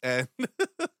Tips. And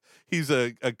he's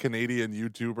a Canadian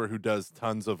YouTuber who does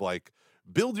tons of like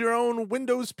build your own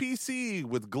Windows PC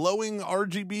with glowing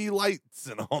RGB lights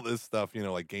and all this stuff,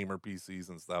 like gamer PCs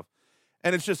and stuff.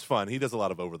 And it's just fun. He does a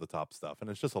lot of over-the-top stuff, and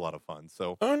it's just a lot of fun.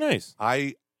 So, oh, nice.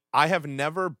 I have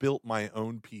never built my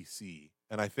own PC,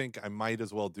 and I think I might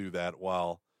as well do that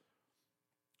while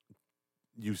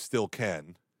you still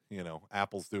can.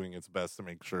 Apple's doing its best to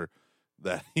make sure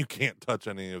that you can't touch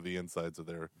any of the insides of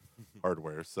their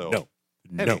hardware. So,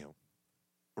 no.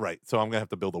 Right. So I'm going to have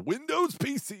to build a Windows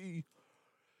PC.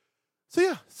 So,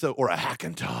 yeah. Or a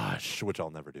Hackintosh, which I'll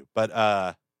never do.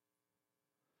 But,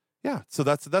 yeah, so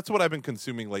that's what I've been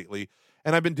consuming lately.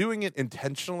 And I've been doing it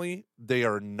intentionally. They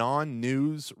are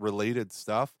non-news related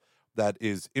stuff that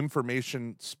is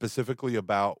information specifically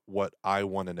about what I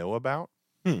want to know about.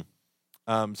 Hmm.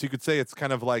 So you could say it's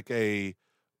kind of like a,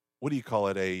 what do you call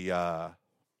it? A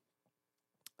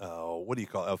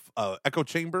echo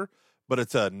chamber, but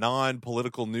it's a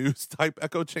non-political news type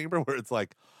echo chamber where it's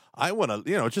like, I want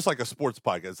to, it's just like a sports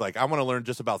podcast. It's like, I want to learn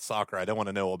just about soccer. I don't want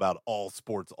to know about all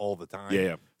sports all the time.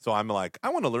 Yeah. So I'm like, I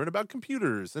want to learn about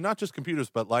computers, and not just computers,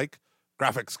 but like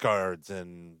graphics cards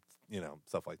and,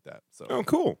 stuff like that. So Oh,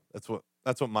 cool. that's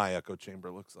what my echo chamber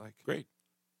looks like. Great.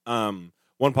 One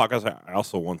podcast I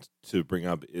also want to bring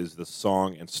up is the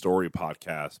Song and Story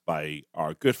podcast by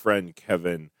our good friend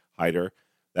Kevin Hyder.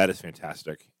 That is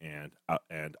fantastic, and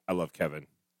I love Kevin,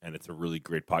 and it's a really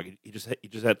great podcast. He just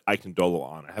had Ike Ndolo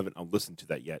on. I haven't listened to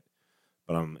that yet,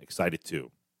 but I'm excited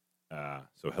to.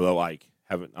 So hello, Ike.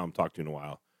 Haven't talked to you in a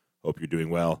while. Hope you're doing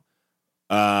well.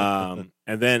 And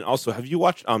then also, have you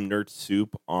watched Nerd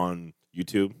Soup on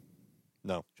YouTube?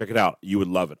 No. Check it out. You would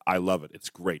love it. I love it. It's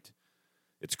great.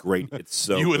 It's great. It's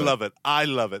so You would good. love it. I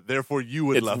love it. Therefore, you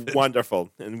would love it. It's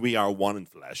wonderful, and we are one in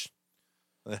flesh.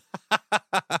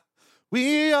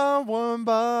 We are one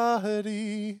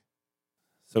body.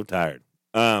 So tired.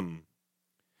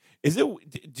 Is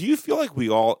it? Do you feel like we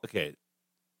all? Okay,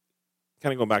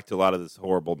 kind of going back to a lot of this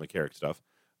horrible McCarrick stuff.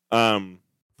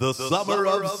 The Summer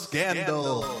of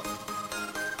Scandal.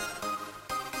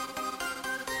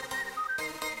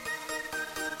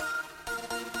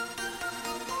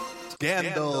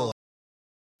 Scandal.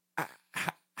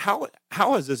 How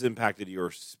has this impacted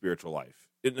your spiritual life?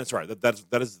 Sorry,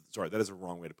 that is a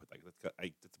wrong way to put that.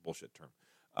 That's a bullshit term.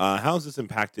 How has this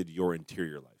impacted your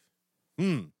interior life?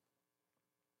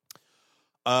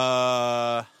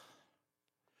 I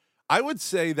would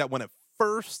say that when it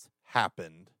first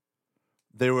happened,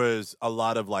 there was a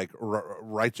lot of like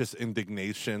righteous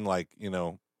indignation, like,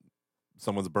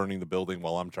 someone's burning the building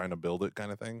while I'm trying to build it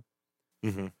kind of thing.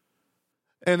 Mm-hmm.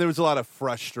 And there was a lot of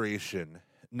frustration.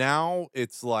 Now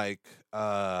it's like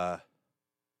I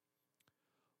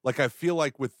feel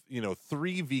like with,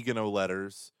 3 Vigano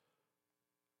letters,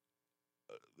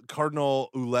 Cardinal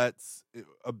Ouellette's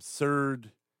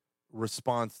absurd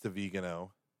response to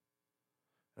Vigano.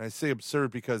 And I say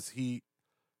absurd because he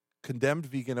condemned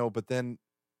Vigano, but then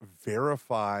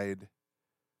verified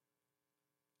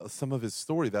some of his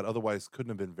story that otherwise couldn't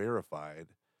have been verified.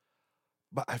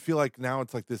 But I feel like now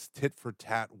it's like this tit for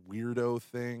tat weirdo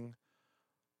thing.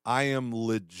 I am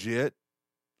legit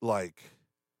like,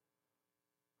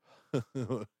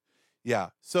 yeah.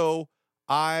 So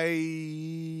I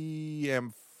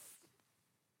am.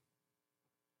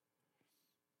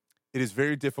 It is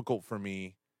very difficult for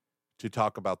me to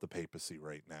talk about the papacy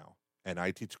right now. And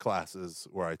I teach classes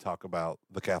where I talk about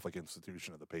the Catholic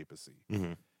institution of the papacy.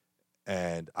 Mm-hmm.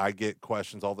 And I get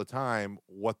questions all the time.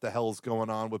 What the hell is going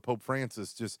on with Pope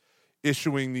Francis just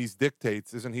issuing these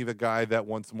dictates? Isn't he the guy that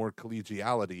wants more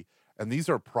collegiality? And these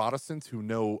are Protestants who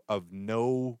don't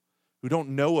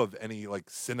know of any like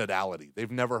synodality. They've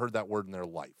never heard that word in their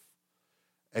life.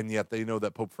 And yet they know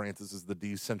that Pope Francis is the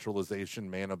decentralization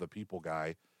man of the people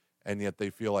guy. And yet they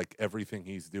feel like everything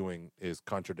he's doing is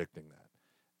contradicting that.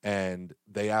 And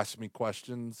they ask me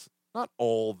questions, not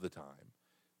all the time,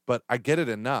 but I get it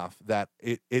enough that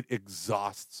it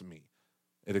exhausts me.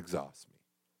 It exhausts me.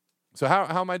 So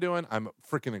how am I doing? I'm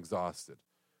freaking exhausted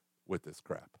with this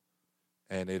crap.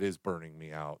 And it is burning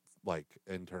me out, like,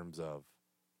 in terms of,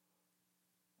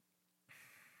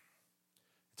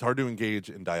 it's hard to engage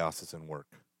in diocesan work.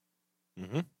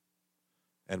 Mm-hmm.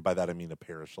 And by that, I mean a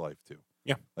parish life, too.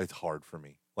 Yeah. It's hard for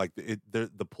me. Like, the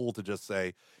pull to just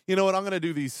say, you know what, I'm going to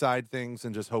do these side things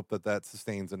and just hope that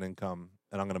sustains an income,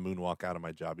 and I'm going to moonwalk out of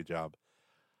my jobby job.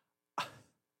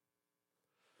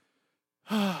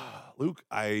 Luke,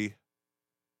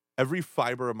 every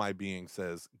fiber of my being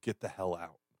says, get the hell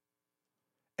out.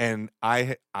 And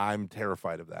I'm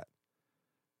terrified of that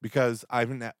because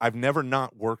I've never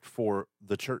not worked for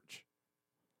the church.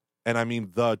 And I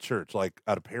mean the church, like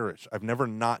at a parish. I've never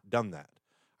not done that.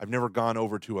 I've never gone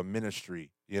over to a ministry,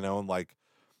 and like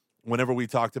whenever we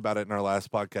talked about it in our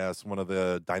last podcast, one of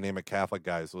the dynamic Catholic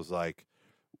guys was like,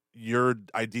 your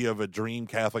idea of a dream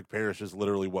Catholic parish is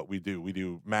literally what we do. We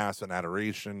do mass and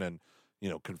adoration and,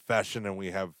 confession, and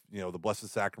we have, the Blessed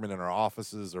Sacrament in our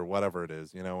offices or whatever it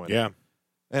is, and, Yeah.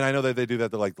 And I know that they do that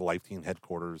to like the Life Team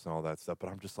headquarters and all that stuff, but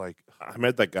I'm just like, I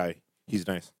met that guy. He's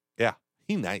nice. yeah,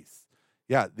 he nice.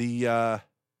 Yeah.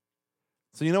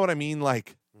 So you know what I mean?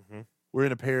 Like, Mm-hmm. we're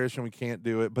in a parish and we can't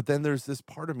do it. But then there's this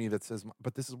part of me that says,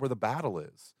 but this is where the battle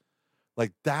is.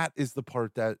 Like, that is the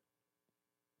part that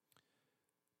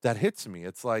hits me.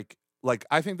 It's like, like,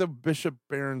 I think the Bishop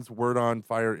Barron's Word on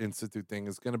Fire Institute thing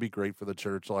is going to be great for the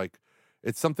church. Like,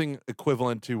 it's something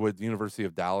equivalent to what the University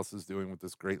of Dallas is doing with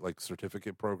this great, like,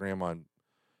 certificate program on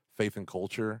faith and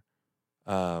culture.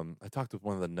 I talked with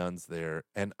one of the nuns there,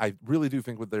 and I really do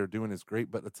think what they're doing is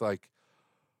great, but it's like,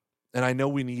 and I know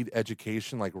we need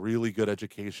education, like really good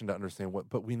education to understand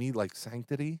but we need like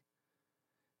sanctity.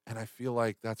 And I feel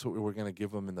like that's what we're going to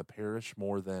give them in the parish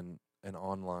more than an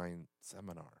online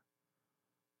seminar,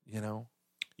 you know?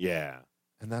 Yeah.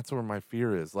 And that's where my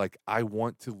fear is. Like, I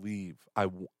want to leave.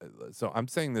 So I'm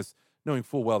saying this knowing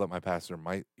full well that my pastor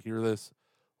might hear this.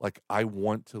 Like, I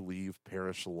want to leave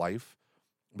parish life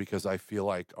because I feel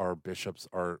like our bishops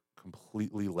are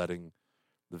completely letting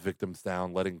the victims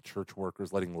down, letting church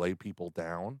workers, letting lay people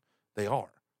down. They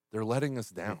are. They're letting us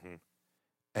down. Mm-hmm.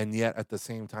 And yet at the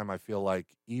same time, I feel like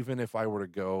even if I were to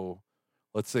go,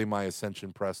 let's say my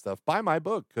Ascension Press stuff, buy my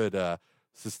book could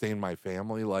sustain my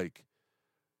family. Like,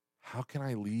 how can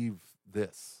I leave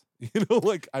this? You know,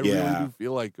 like I really do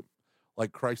feel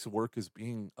like Christ's work is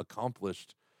being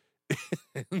accomplished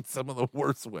in some of the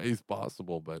worst ways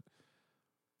possible. But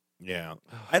yeah,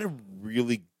 I had a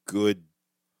really good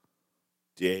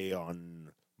day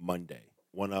on Monday.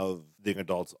 One of the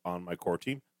adults on my core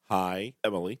team, hi,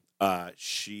 Emily,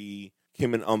 she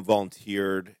came and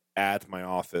volunteered at my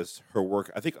office. Her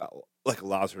work, I think, like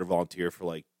allows her to volunteer for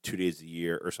like 2 days a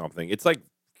year or something. It's like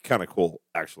kind of cool,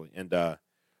 actually. And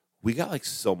we got like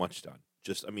so much done.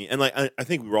 Just, I mean, and like I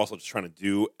think we were also just trying to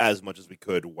do as much as we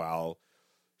could while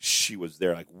she was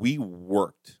there. Like we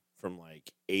worked from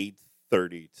like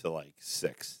 8:30 to like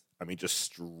 6. I mean, just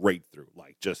straight through,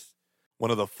 like just one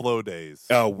of the flow days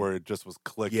where it just was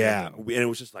clicking. Yeah, and it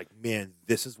was just like, man,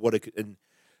 this is what it could. And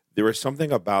there was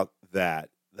something about that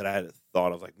I had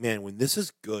thought of, like, man, when this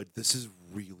is good, this is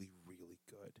really, really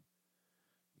good.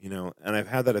 You know, and I've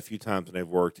had that a few times when I've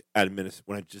worked at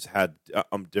when I just had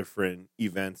different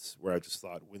events where I just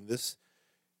thought, when this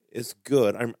is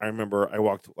good. I remember I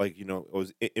walked, like, you know, it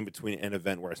was in between an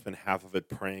event where I spent half of it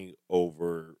praying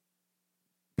over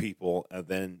people, and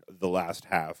then the last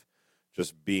half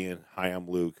just being, hi, I'm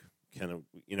Luke, kind of,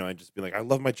 you know, and just being like, I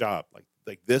love my job.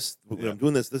 Like this, when I'm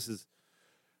doing this is,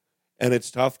 and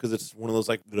it's tough because it's one of those,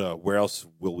 like, where else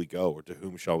will we go, or to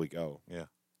whom shall we go? Yeah.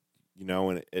 You know,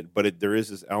 and there is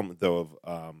this element, though,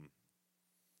 of,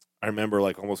 I remember,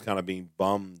 like, almost kind of being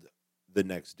bummed the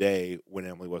next day when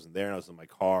Emily wasn't there, and I was in my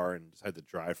car and just had to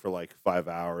drive for like 5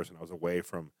 hours, and I was away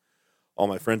from all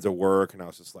my friends at work, and I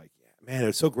was just like, yeah, man, it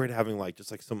was so great having like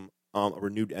just like some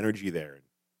renewed energy there, and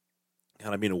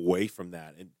kind of being away from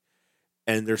that,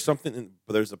 and there's something,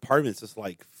 but there's a part of me that's just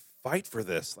like, fight for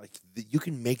this, like you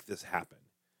can make this happen.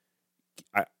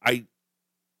 I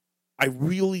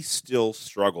really still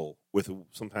struggle with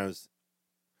sometimes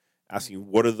asking,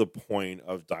 what are the point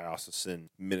of diocesan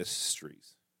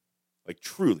ministries? Like,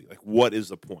 truly, like, what is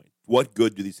the point? What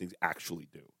good do these things actually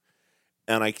do?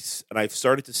 And I've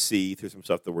started to see through some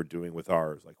stuff that we're doing with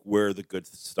ours, like, where the good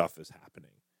stuff is happening.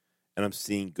 And I'm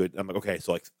seeing good. I'm like, okay,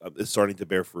 so like it's starting to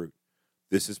bear fruit.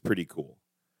 This is pretty cool.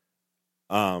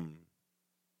 And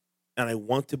I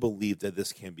want to believe that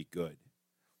this can be good,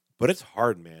 but it's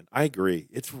hard, man. I agree.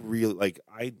 It's really like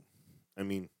I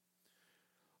mean,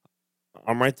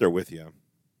 I'm right there with you.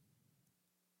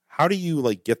 How do you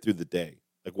like get through the day?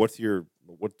 Like, what's your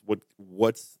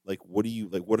what's like? What do you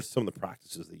like? What are some of the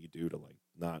practices that you do to like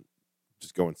not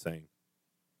just go insane?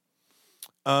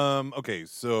 Okay,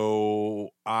 so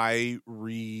I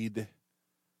read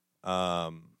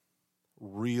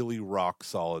really rock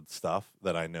solid stuff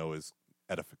that I know is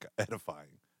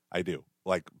edifying. I do,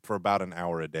 like, for about an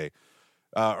hour a day.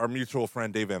 Our mutual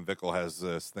friend Dave Van Vickle has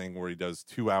this thing where he does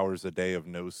 2 hours a day of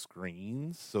no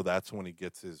screens, so that's when he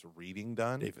gets his reading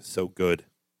done. Dave is so good.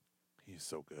 He's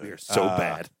so good. We are so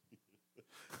bad.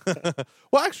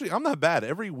 Well, actually, I'm not bad.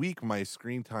 Every week, my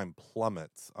screen time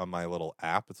plummets on my little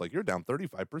app. It's like, you're down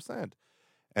 35%.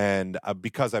 And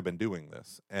because I've been doing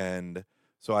this. And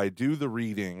so I do the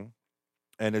reading,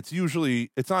 and it's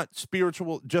not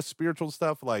spiritual, just spiritual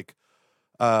stuff. Like,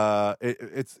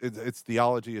 it's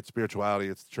theology, it's spirituality,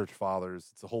 it's the church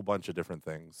fathers, it's a whole bunch of different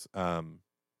things.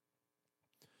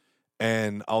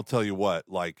 And I'll tell you what,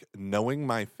 like, knowing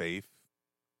my faith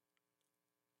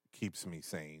keeps me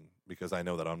sane, because I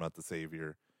know that I'm not the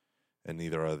savior, and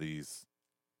neither are these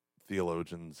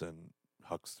theologians and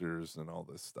hucksters and all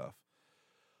this stuff.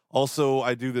 Also,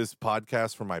 I do this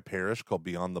podcast for my parish called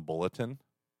Beyond the Bulletin,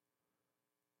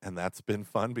 and that's been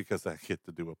fun because I get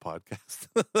to do a podcast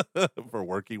for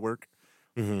worky work.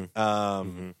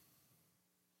 Mm-hmm.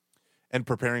 And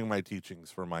preparing my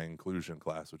teachings for my inclusion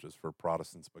class, which is for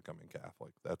Protestants becoming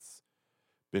Catholic. That's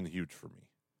been huge for me.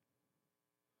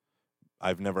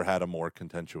 I've never had a more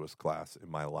contentious class in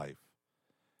my life.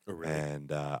 Oh, really?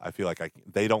 And I feel like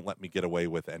they don't let me get away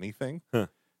with anything, Huh.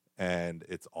 and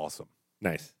it's awesome.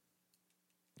 Nice.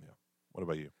 Yeah. What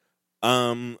about you?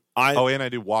 And I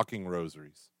do walking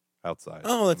rosaries outside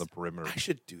on the perimeter. I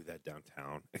should do that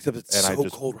downtown, except it's And so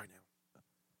cold right now.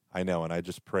 I know, and I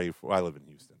just pray for. I live in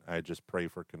Houston. I just pray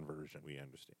for conversion. We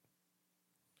understand.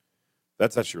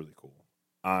 That's actually really cool.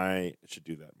 I should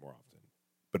do that more often,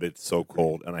 but it's so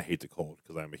cold, and I hate the cold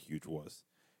because I'm a huge wuss,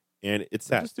 and it's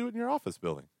sad. Just do it in your office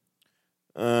building.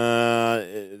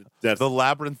 That's The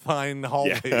labyrinthine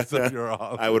hallways of your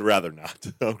office. I would rather not.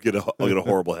 I'll get a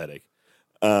horrible headache.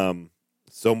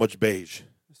 So much beige.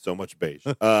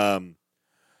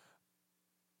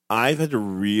 I've had to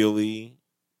really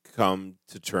come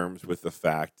to terms with the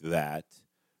fact that,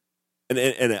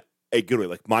 and a good way,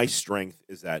 like my strength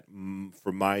is that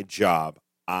for my job,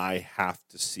 I have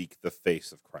to seek the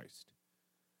face of Christ.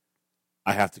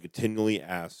 I have to continually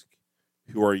ask,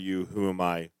 who are you? Who am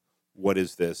I? What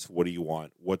is this? What do you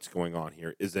want? What's going on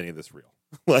here? Is any of this real?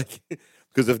 Like,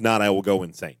 because if not, I will go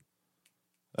insane.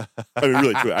 I mean,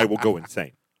 really, true. I will go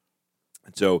insane.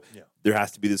 And so there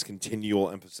has to be this continual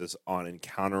emphasis on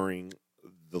encountering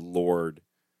the Lord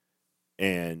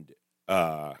and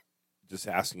just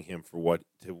asking Him for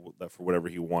whatever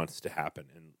He wants to happen,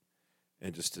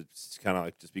 and just to kind of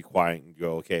like just be quiet and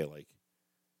go, okay, like,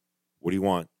 what do you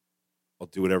want? I'll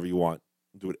do whatever you want.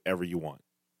 Do whatever you want.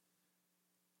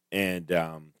 And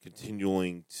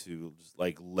continuing to just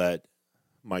like let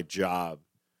my job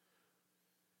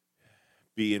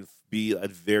be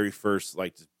at very first,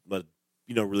 like, just let,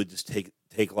 really just take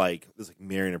like this like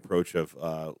Marian approach of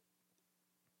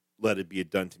let it be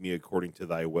done to me according to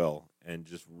thy will, and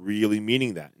just really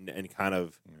meaning that, and kind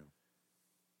of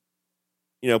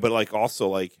but like also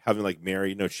like having like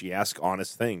Mary, she asks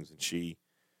honest things, and she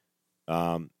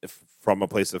from a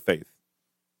place of faith,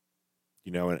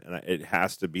 and it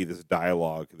has to be this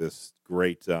dialogue, this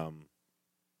great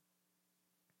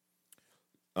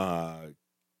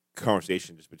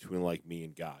conversation just between like me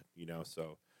and God,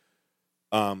 so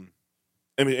I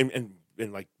mean,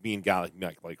 and like me and God,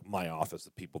 like my office,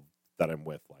 the people that I'm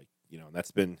with, like, and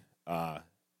that's been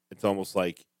it's almost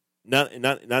like not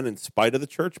in spite of the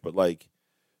church, but like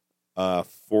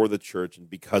for the church, and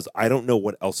because I don't know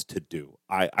what else to do.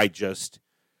 I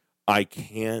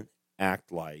can't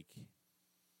act like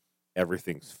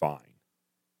everything's fine.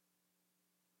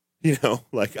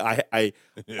 Like I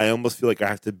almost feel like I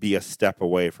have to be a step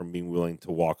away from being willing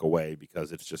to walk away,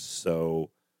 because it's just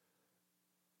so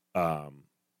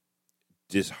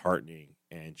disheartening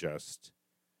and just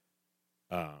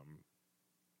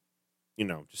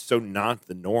just so not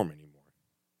the norm anymore.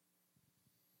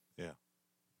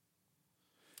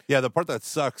 Yeah, the part that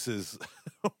sucks is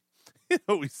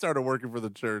we started working for the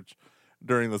church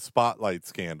during the Spotlight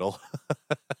scandal.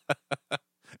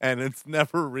 And it's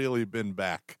never really been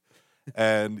back.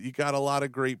 And you got a lot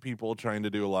of great people trying to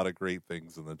do a lot of great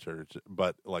things in the church,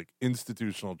 but like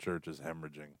institutional church is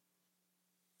hemorrhaging.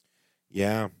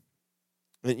 Yeah.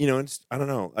 And, it's, I don't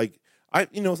know. Like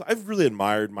I've really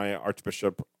admired my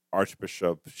Archbishop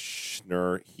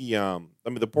Schnurr. He,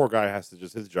 the poor guy has to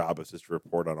his job is just to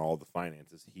report on all the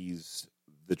finances. He's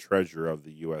the treasurer of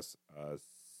the U.S.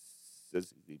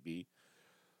 CCB,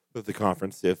 of the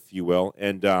conference, if you will.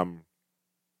 And,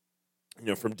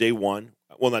 from day one,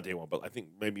 well, not day one, but I think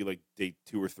maybe like day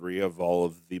 2 or 3 of all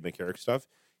of the McCarrick stuff,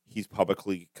 he's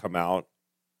publicly come out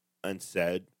and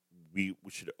said we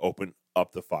should open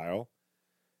up the file.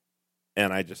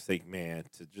 And I just think, man,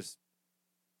 to just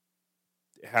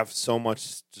have so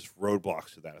much just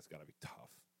roadblocks to that, it's got to be tough.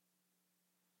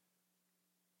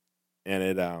 And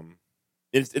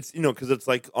it's because it's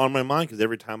like on my mind, because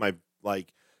every time I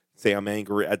like say I'm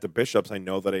angry at the bishops, I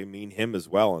know that I mean him as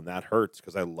well, and that hurts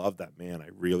because I love that man. I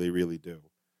really, really do.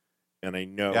 And I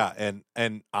know. Yeah, and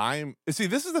this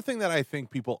is the thing that I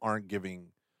think people aren't giving.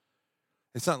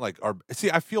 It's not like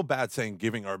I feel bad saying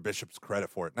giving our bishops credit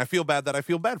for it. And I feel bad that I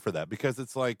feel bad for that, because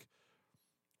it's like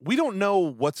we don't know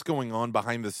what's going on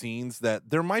behind the scenes, that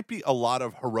there might be a lot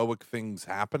of heroic things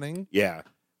happening. Yeah.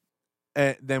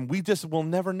 And then we'll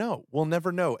never know. We'll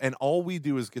never know. And all we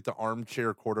do is get the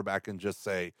armchair quarterback and just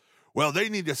say, well, they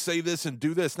need to say this and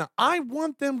do this. Now, I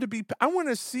want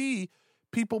to see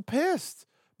people pissed,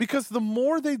 because the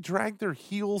more they drag their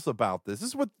heels about this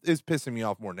is what is pissing me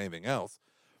off more than anything else.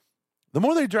 The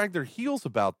more they drag their heels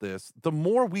about this, the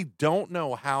more we don't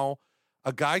know how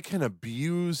a guy can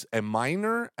abuse a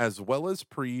minor as well as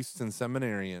priests and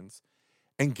seminarians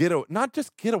and not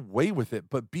just get away with it,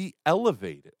 but be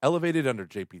elevated under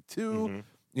JP2,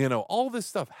 all this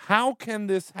stuff. How can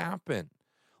this happen?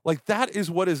 Like, that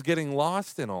is what is getting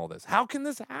lost in all this. How can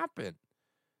this happen?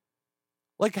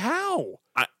 Like, how?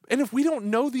 And if we don't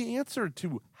know the answer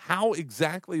to how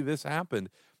exactly this happened,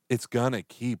 it's gonna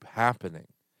keep happening.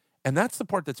 And that's the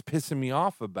part that's pissing me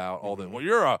off about all that. Well,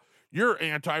 you're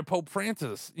anti-Pope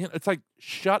Francis. You know, it's like,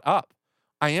 shut up.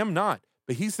 I am not.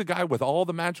 But he's the guy with all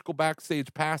the magical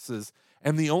backstage passes,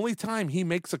 and the only time he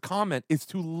makes a comment is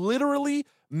to literally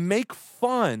make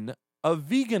fun of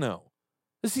Vigano.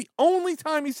 It's the only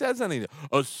time he says anything.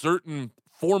 A certain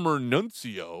former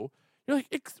nuncio. You're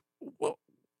like, well,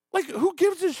 like, who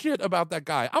gives a shit about that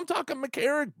guy? I'm talking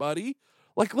McCarrick, buddy.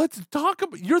 Like, let's talk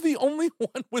about. You're the only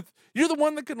one you're the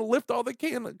one that can lift all the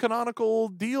canonical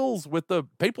deals with the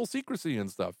papal secrecy and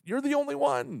stuff. You're the only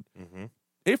one. Mm-hmm.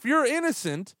 If you're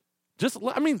innocent,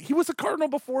 he was a cardinal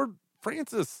before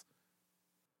Francis.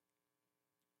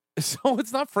 So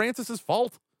it's not Francis's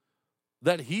fault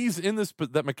that he's in this,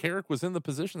 that McCarrick was in the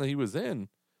position that he was in,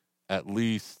 at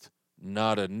least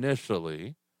not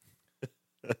initially.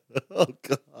 Oh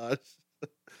gosh.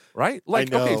 Right?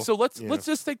 Like, okay, so let's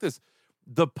just take this.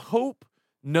 The Pope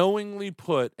knowingly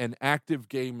put an active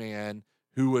gay man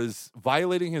who was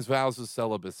violating his vows of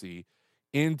celibacy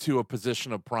into a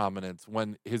position of prominence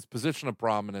when his position of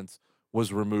prominence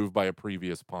was removed by a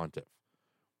previous pontiff.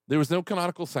 There was no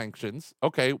canonical sanctions.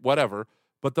 Okay, whatever.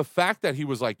 But the fact that he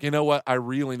was like, you know what? I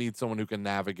really need someone who can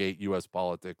navigate U.S.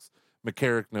 politics.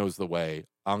 McCarrick knows the way.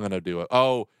 I'm going to do it.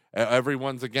 Oh,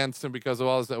 everyone's against him because of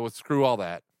all this. Well, screw all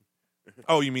that.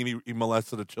 Oh, you mean he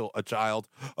molested a child?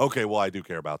 Okay, well, I do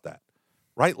care about that.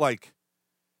 Right? Like,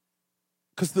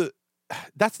 because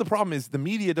that's the problem is the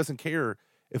media doesn't care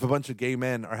if a bunch of gay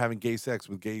men are having gay sex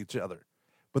with gay each other.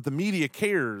 But the media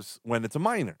cares when it's a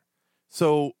minor.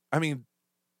 So, I mean,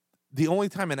 the only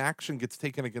time an action gets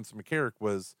taken against McCarrick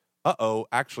was,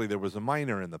 actually there was a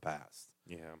minor in the past.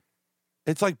 Yeah.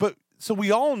 It's like, but, so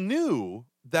we all knew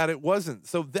that it wasn't.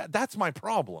 So that's my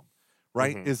problem,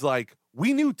 right? Mm-hmm. Is like,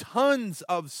 we knew tons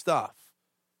of stuff.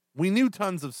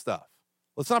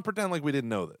 Let's not pretend like we didn't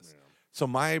know this.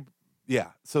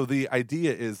 Yeah. So the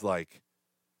idea is like,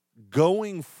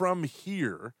 going from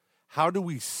here, how do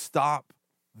we stop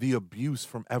the abuse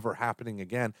from ever happening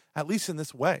again, at least in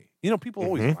this way? You know, people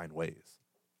always find ways.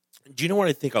 Do you know what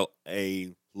I think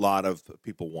a lot of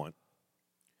people want?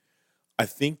 I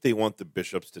think they want the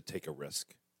bishops to take a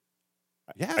risk.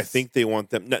 Yes. I think they want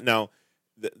them. Now,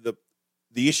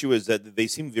 the issue is that they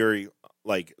seem very,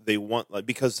 like, they want, like,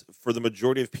 because for the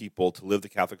majority of people to live the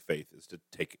Catholic faith is to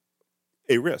take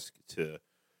a risk, to,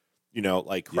 you know,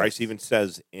 like Christ even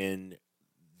says in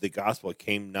the gospel, I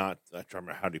came not, I don't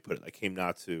remember how do you put it, I came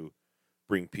not to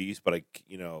bring peace, but I,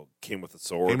 came with a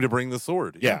sword. Came to bring the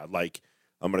sword. Yeah, like,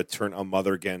 I'm going to turn a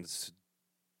mother against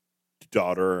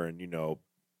daughter and,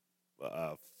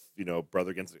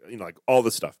 brother against, like all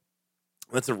this stuff.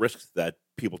 And that's a risk that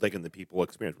people take and that people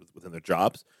experience within their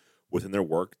jobs, within their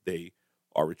work. They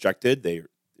are rejected.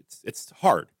 It's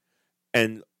hard.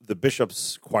 And the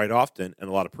bishops quite often, and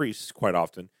a lot of priests quite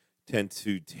often, tend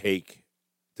to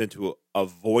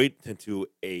avoid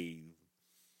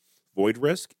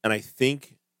risk. And I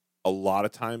think a lot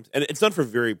of times, and it's done for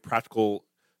very practical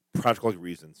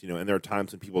reasons, and there are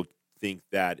times when people think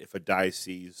that if a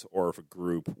diocese or if a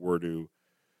group were to,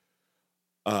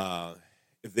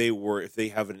 if they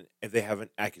have an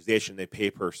accusation, they pay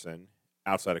a person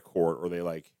outside of court, or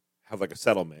they have a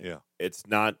settlement. Yeah, it's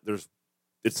not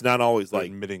always they're like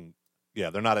admitting. Yeah,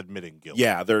 they're not admitting guilt.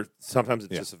 Yeah, sometimes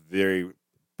it's just a very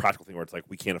practical thing where it's like,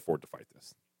 we can't afford to fight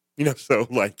this. So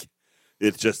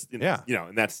it's just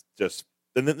and that's just,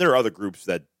 and then there are other groups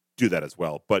that do that as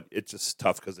well, but it's just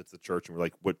tough because it's the church, and we're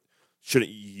like, what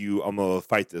shouldn't you? I'm gonna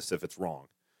fight this if it's wrong,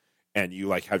 and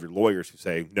you have your lawyers who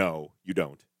say no, you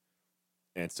don't,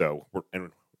 and so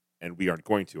we aren't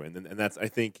going to, and that's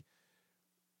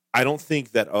I don't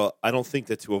think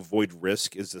that to avoid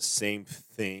risk is the same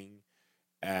thing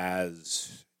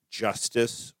as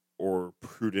justice or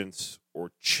prudence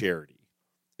or charity.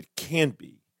 It can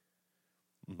be,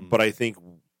 but I think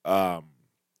they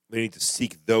need to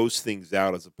seek those things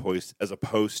out as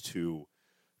opposed to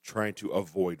trying to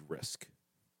avoid risk.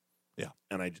 Yeah,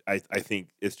 and I think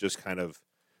it's just kind of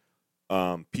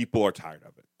people are tired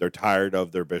of it. They're tired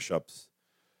of their bishops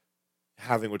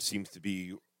having what seems to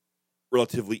be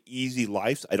relatively easy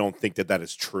lives. I don't think that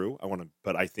is true.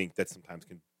 But I think that sometimes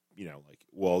can, you don't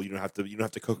have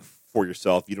to cook for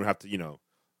yourself. You don't have to,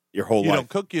 your whole life. You don't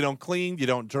cook, you don't clean, you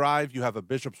don't drive. You have a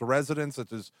bishop's residence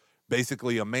that is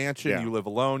basically a mansion. Yeah. You live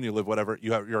alone. You live whatever.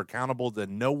 You're accountable to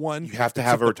no one. You have to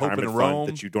have a retirement fund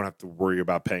that you don't have to worry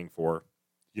about paying for.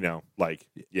 Yeah.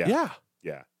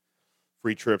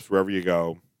 Free trips wherever you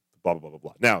go. Blah blah blah blah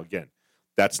blah. Now again,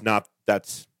 that's not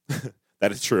that's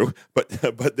that is true, but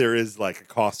there is like a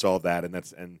cost to all of that,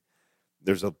 and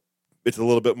there's it's a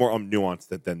little bit more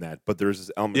nuanced than that, but there's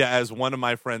this element. Yeah, as one of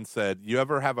my friends said, you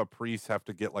ever have a priest have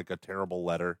to get like a terrible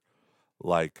letter?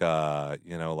 Like,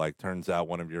 like turns out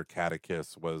one of your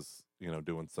catechists was,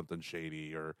 doing something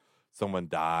shady, or someone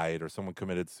died, or someone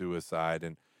committed suicide.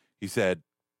 And he said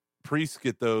priests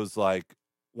get those like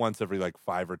once every like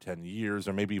 5 or 10 years,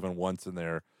 or maybe even once in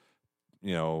their,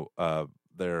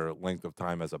 their length of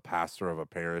time as a pastor of a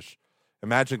parish.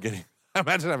 Imagine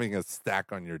having a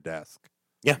stack on your desk.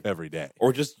 Yeah. Every day.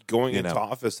 Or just going into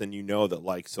office and that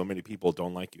like so many people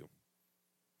don't like you.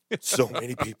 So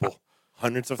many people.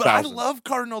 Hundreds of thousands. I love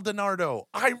Cardinal DiNardo.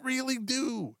 I really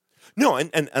do. No,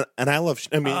 and I love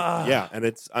yeah, and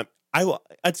it's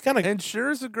it's kind of, and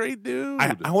Schneer's a great dude.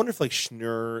 I wonder if like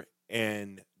Schneer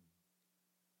and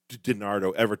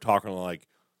DiNardo ever talk on like,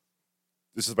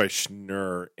 this is my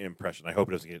Schneer impression. I hope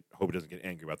it doesn't get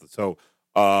angry about this. So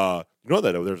that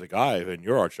there's a guy in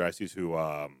your archdiocese who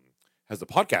has a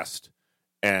podcast,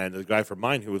 and a guy from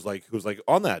mine who was like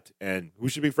on that, and we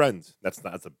should be friends. That's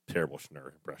a terrible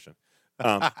Schneer impression.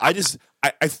 I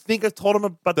think I've told him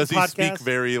about the podcast. Does he speak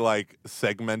very like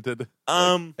segmented?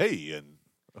 Like, hey, and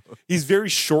he's very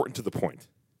short and to the point.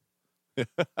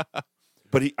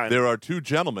 But there are two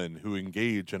gentlemen who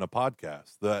engage in a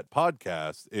podcast. That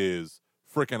podcast is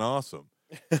freaking awesome.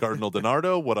 Cardinal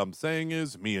DiNardo, what I'm saying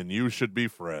is, me and you should be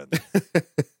friends.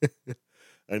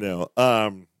 I know.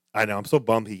 I'm so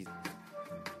bummed I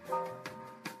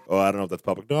don't know if that's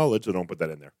public knowledge, so don't put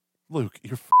that in there. Luke,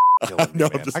 you're killing me, No,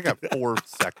 man. I got 4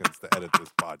 seconds to edit this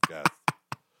podcast.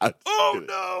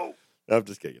 No! I'm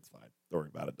just kidding. It's fine. Don't worry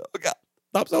about it. Oh, God.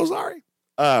 I'm so sorry.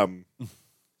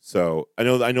 So I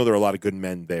know there are a lot of good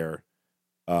men there.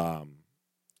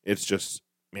 It's just,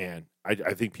 man,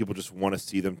 I think people just want to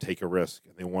see them take a risk,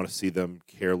 and they want to see them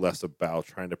care less about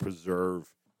trying to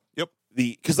preserve. Yep.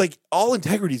 Because like all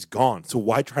integrity is gone, so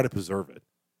why try to preserve it?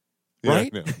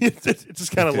 Right? Yeah. It's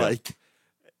just kind of like,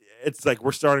 it's like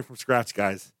we're starting from scratch,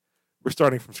 guys. We're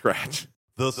starting from scratch.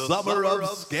 The Summer of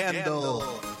Scandal.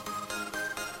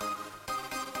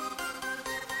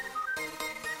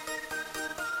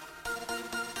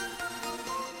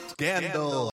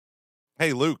 Scandal.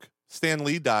 Hey, Luke, Stan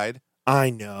Lee died. I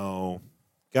know.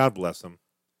 God bless him.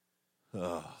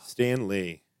 Stan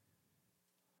Lee.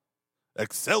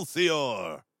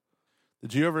 Excelsior.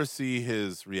 Did you ever see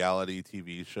his reality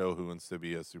TV show, Who Wants to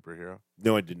Be a Superhero?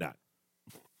 No, I did not.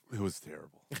 It was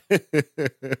terrible.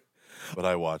 But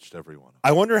I watched every one of them.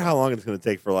 I wonder how long it's going to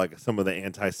take for like some of the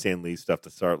anti-Stan Lee stuff to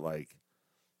start like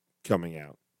coming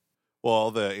out. Well,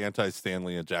 all the anti-Stan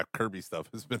Lee and Jack Kirby stuff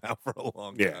has been out for a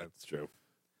long time. Yeah, it's true.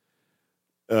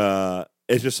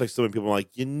 It's just like so many people are like,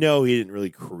 he didn't really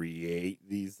create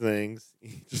these things.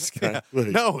 He just kind of like,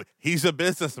 no, he's a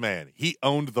businessman. He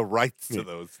owned the rights to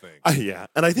those things. Yeah,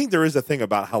 and I think there is a thing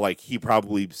about how like he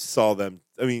probably saw them.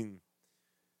 I mean,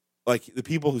 like the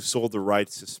people who sold the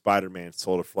rights to Spider-Man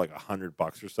sold it for like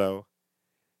 $100 or so.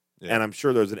 Yeah. And I'm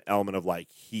sure there's an element of like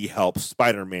he helped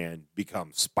Spider-Man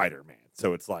become Spider-Man.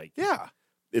 So it's like, yeah,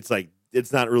 it's like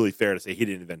it's not really fair to say he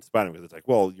didn't invent Spider-Man, because it's like,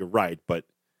 well, you're right, but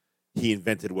he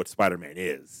invented what Spider-Man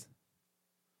is.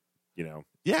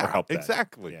 Yeah, or helped that.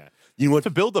 exactly. Yeah, you know what? To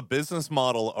build a business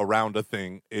model around a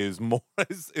thing is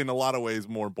in a lot of ways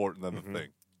more important than the thing.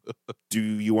 Do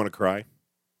you want to cry?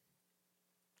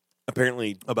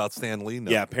 Apparently, About Stan Lee?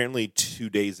 No. Yeah, apparently 2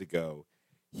 days ago,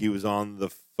 he was on the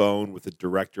phone with the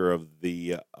director of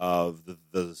the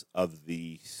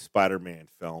Spider-Man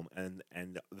film,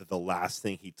 and the last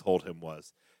thing he told him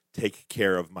was, "Take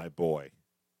care of my boy."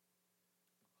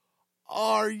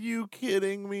 Are you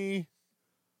kidding me?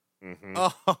 Mm-hmm.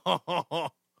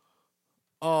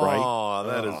 Oh,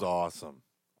 that is awesome.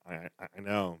 I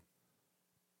know.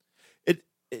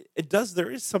 It does.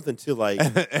 There is something to like.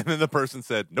 And then the person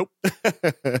said, "Nope."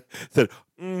 Said,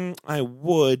 "I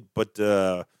would, but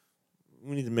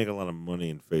we need to make a lot of money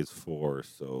in Phase 4,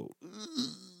 so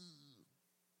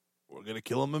we're gonna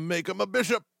kill him and make him a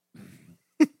bishop."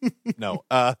 No.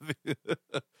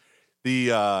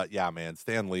 Yeah, man,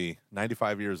 Stan Lee,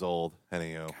 95 years old.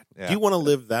 Anyhow, yeah. Do you want to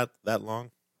live that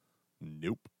long?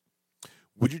 Nope.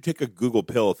 Would you take a Google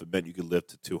pill if it meant you could live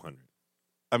to 200?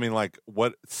 I mean, like,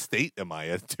 what state am I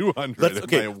at 200?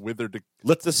 Okay. Am I a withered?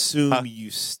 Let's assume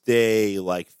you stay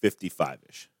like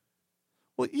 55-ish.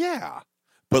 Well, yeah.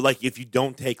 But like, if you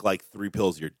don't take like 3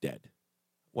 pills, you're dead.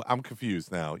 Well, I'm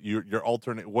confused now. You're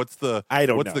alternate. What's the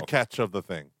know. The catch of the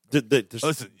thing?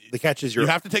 Listen, the catch is you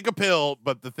have to take a pill,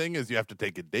 but the thing is you have to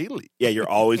take it daily. Yeah, you're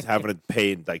always having to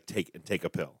pay and like take a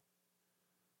pill.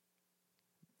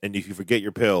 And if you forget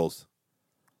your pills,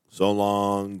 So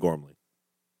long, Gormley.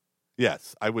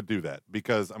 Yes, I would do that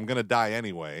because I'm going to die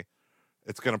anyway.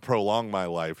 It's going to prolong my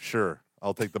life. Sure,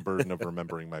 I'll take the burden of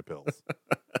remembering my pills.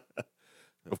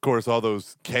 Of course, all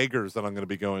those kegers that I'm going to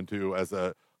be going to as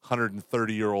a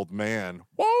 130-year-old man.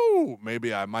 Whoa,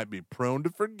 maybe I might be prone to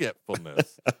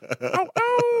forgetfulness. Oh,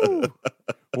 oh.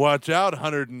 Watch out,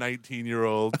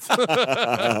 119-year-olds.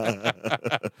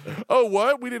 Oh,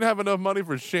 what? We didn't have enough money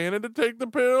for Shannon to take the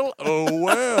pill? Oh,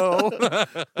 well.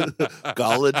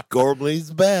 College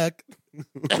Gormley's back.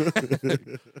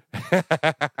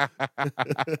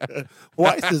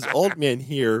 Why is this old man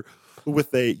here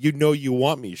with a "you know you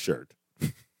want me" shirt?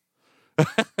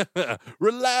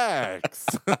 Relax.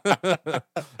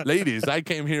 Ladies, I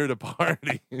came here to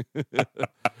party.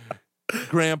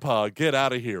 Grandpa, get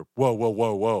out of here. Whoa, whoa,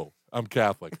 whoa, whoa. I'm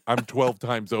Catholic. I'm 12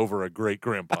 times over a great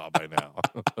grandpa by now.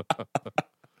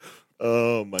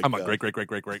 Oh, my God. I'm a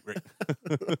great.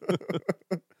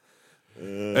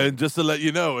 And just to let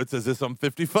you know, it's as if I'm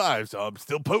 55, so I'm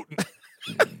still potent.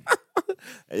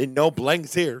 Ain't no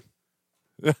blanks here.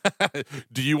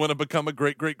 Do you want to become a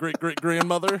great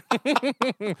grandmother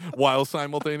while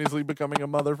simultaneously becoming a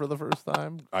mother for the first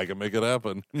time? I can make it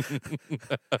happen.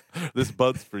 This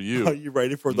bud's for you. Are you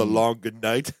ready for the long good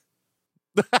night?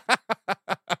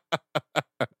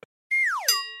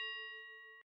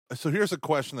 So here's a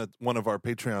question that one of our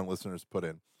Patreon listeners put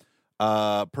in.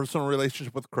 Personal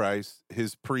relationship with Christ.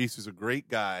 His priest, who's a great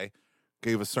guy,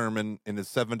 gave a sermon in his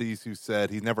 70s who said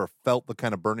he never felt the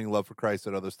kind of burning love for Christ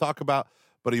that others talk about,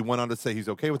 but he went on to say he's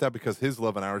okay with that because his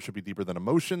love and ours should be deeper than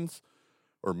emotions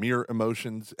or mere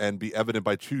emotions and be evident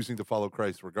by choosing to follow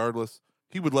Christ regardless.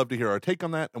 He would love to hear our take on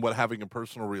that and what having a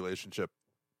personal relationship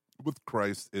with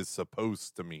Christ is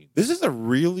supposed to mean. This is a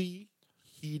really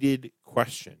heated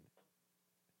question.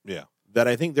 Yeah. That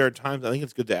I think there are times, I think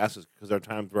it's good to ask this because there are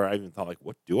times where I even thought, like,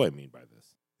 what do I mean by this?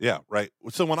 Yeah, right.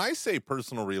 So when I say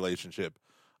personal relationship,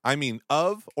 I mean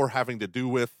of or having to do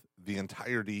with the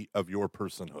entirety of your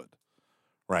personhood,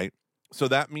 right? So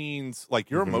that means like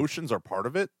your emotions are part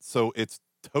of it. So it's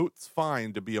totes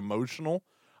fine to be emotional.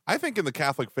 I think in the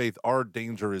Catholic faith, our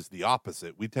danger is the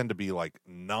opposite. We tend to be like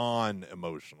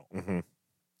non-emotional.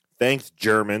 Thanks,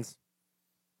 Germans.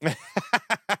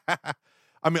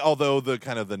 I mean, although the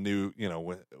kind of the new,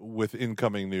 with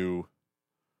incoming new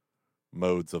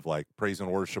modes of like praise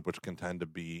and worship, which can tend to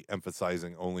be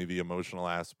emphasizing only the emotional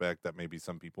aspect, that may be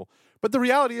some people. But the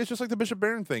reality is just like the Bishop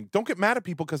Barron thing. Don't get mad at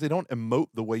people because they don't emote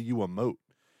the way you emote.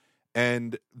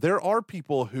 And there are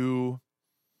people who,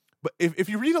 but if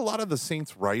you read a lot of the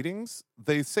saints' writings,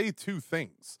 they say two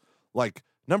things. Like,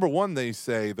 number one, they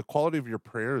say the quality of your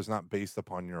prayer is not based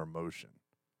upon your emotion.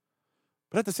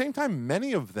 But at the same time,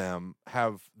 many of them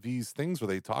have these things where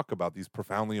they talk about these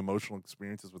profoundly emotional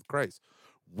experiences with Christ.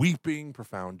 Weeping,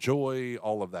 profound joy,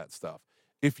 all of that stuff.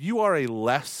 If you are a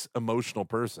less emotional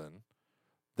person,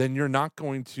 then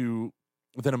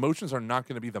then emotions are not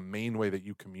going to be the main way that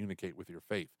you communicate with your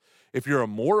faith. If you're a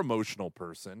more emotional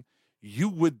person, you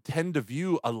would tend to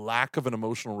view a lack of an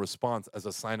emotional response as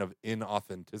a sign of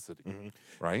inauthenticity,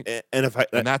 right?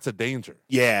 And that's a danger.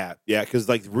 Yeah, because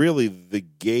like really the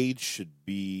gauge should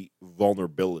be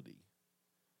vulnerability.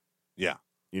 Yeah.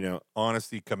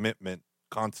 Honesty, commitment,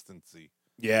 constancy.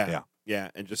 Yeah.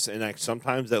 And like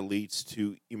sometimes that leads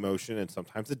to emotion and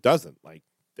sometimes it doesn't. Like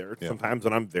there are sometimes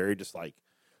when I'm very just like,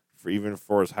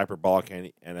 for as hyperbolic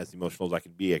and as emotional as I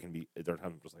can be, there are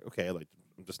times I'm just like, okay, like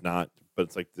I'm just not, but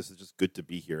it's like, this is just good to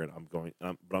be here and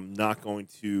but I'm not going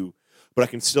to, but I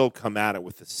can still come at it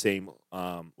with the same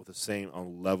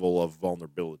level of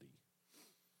vulnerability.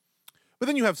 But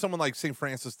then you have someone like St.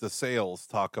 Francis de Sales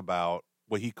talk about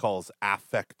what he calls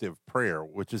affective prayer,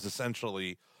 which is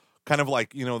essentially kind of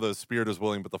like, the spirit is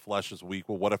willing, but the flesh is weak.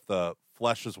 Well, what if the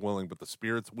flesh is willing, but the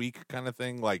spirit's weak kind of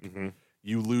thing? Like,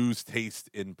 you lose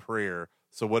taste in prayer.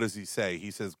 So what does he say?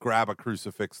 He says, grab a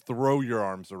crucifix, throw your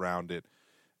arms around it,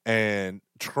 and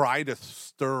try to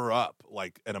stir up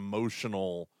like an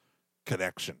emotional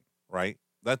connection, right?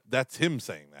 That's him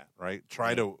saying that, right?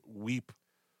 Try to weep.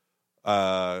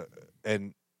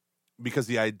 And because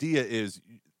the idea is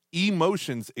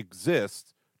emotions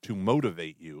exist to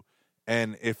motivate you.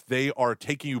 And if they are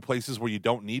taking you places where you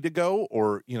don't need to go,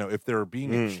 or, if they're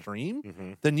being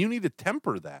extreme, then you need to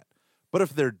temper that. But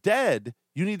if they're dead,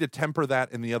 you need to temper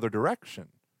that in the other direction.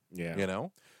 Yeah.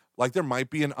 Like there might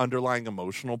be an underlying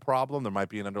emotional problem. There might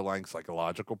be an underlying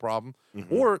psychological problem.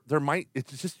 Or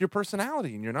it's just your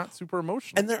personality and you're not super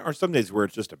emotional. And there are some days where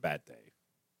it's just a bad day.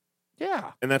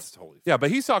 Yeah. and that's totally fine. Yeah, but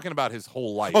he's talking about his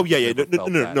whole life. Oh yeah, yeah. Never No,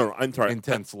 felt no, that no, no. I'm sorry.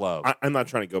 intense love. I'm not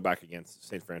trying to go back against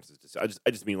St. Francis. I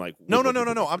just mean like No. what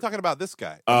people I'm do. talking about this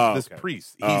guy, Oh, this okay.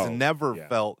 priest. He's Oh, never yeah.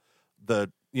 felt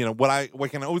what I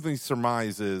can only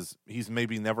surmise is he's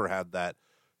maybe never had that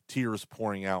tears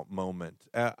pouring out moment.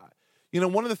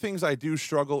 One of the things I do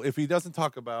struggle if he doesn't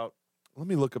talk about. Let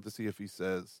me look up to see if he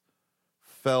says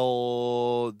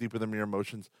fell deeper than mere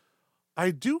emotions.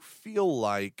 I do feel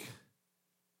like,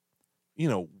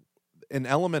 an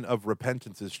element of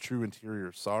repentance is true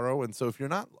interior sorrow. And so if you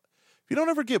don't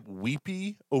ever get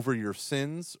weepy over your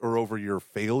sins or over your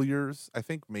failures, I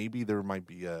think maybe there might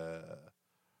be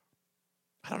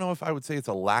I don't know if I would say it's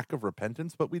a lack of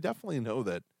repentance, but we definitely know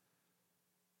that,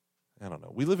 I don't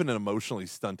know, we live in an emotionally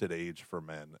stunted age for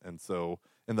men. And so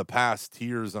in the past,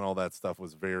 tears and all that stuff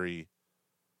was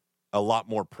a lot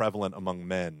more prevalent among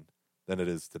men than it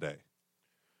is today.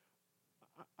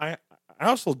 I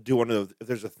also do want to know if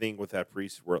there's a thing with that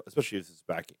priest where, especially if it's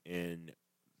back in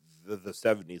the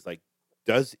 70s, like,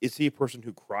 is he a person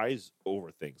who cries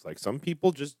over things? Like, some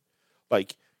people just,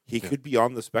 like, he could be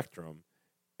on the spectrum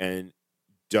and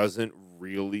doesn't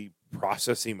really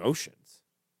process emotions.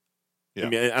 Yeah. I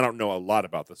mean, I don't know a lot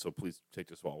about this, so please take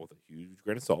this all with a huge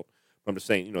grain of salt. But I'm just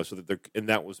saying, so that and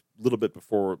that was a little bit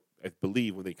before, I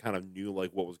believe, when they kind of knew,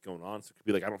 like, what was going on. So it could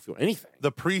be like, I don't feel anything.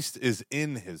 The priest is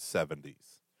in his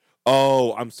 70s.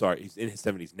 Oh, I'm sorry. He's in his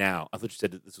 70s now. I thought you said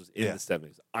that this was in Yeah. the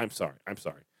 70s. I'm sorry.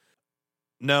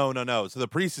 No. So the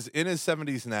priest is in his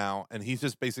 70s now, and he's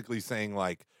just basically saying,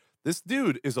 like, this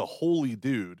dude is a holy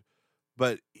dude,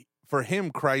 but for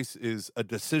him, Christ is a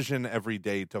decision every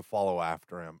day to follow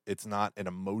after him. It's not an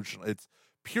emotional. It's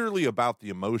purely about the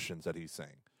emotions that he's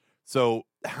saying. So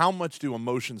how much do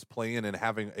emotions play in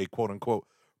having a quote-unquote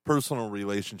personal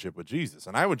relationship with Jesus?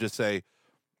 And I would just say,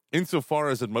 insofar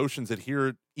as emotions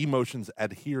adhere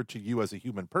to you as a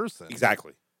human person,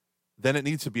 Exactly. then it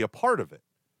needs to be a part of it,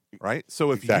 right?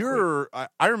 So if Exactly.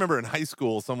 I remember in high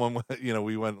school, someone,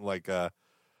 we went like a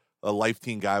life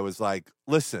team guy was like,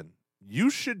 listen, you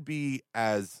should be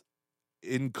as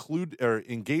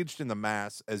engaged in the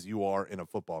mass as you are in a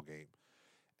football game.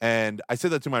 And I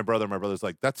said that to my brother. My brother's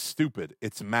like, that's stupid.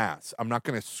 It's mass. I'm not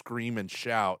going to scream and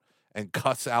shout and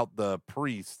cuss out the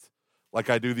priest like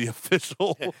I do the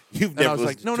official. You've And I never was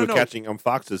listened like, to no. a Catching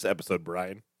Foxes episode,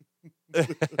 Brian.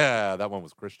 That one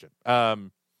was Christian.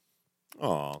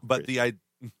 Oh, But the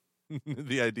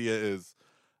idea is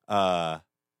the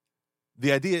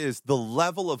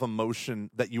level of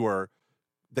emotion that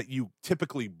you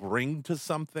typically bring to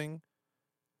something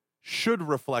should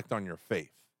reflect on your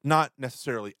faith, not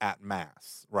necessarily at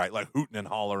mass, right? Like hooting and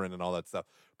hollering and all that stuff.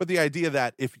 But the idea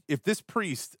that if this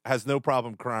priest has no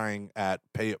problem crying at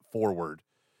Pay It Forward,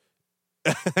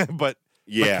 but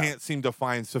can't seem to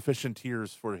find sufficient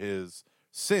tears for his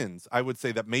sins, I would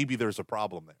say that maybe there's a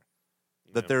problem there.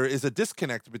 That there is a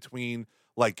disconnect between,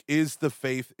 like, is the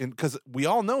faith in, because we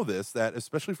all know this, that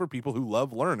especially for people who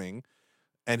love learning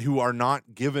and who are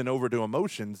not given over to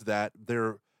emotions, that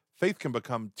their faith can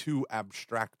become too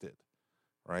abstracted,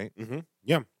 right? Mm-hmm.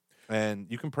 Yeah. And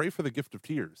you can pray for the gift of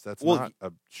tears. That's not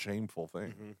a shameful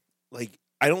thing. Mm-hmm. Like,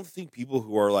 I don't think people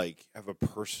who are like have a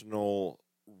personal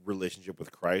relationship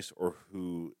with Christ or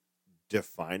who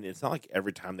define it, it's not like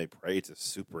every time they pray it's a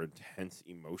super intense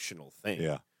emotional thing.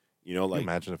 Yeah. You know, Can you like,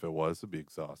 imagine if it was, it'd be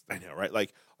exhausting. I know, right?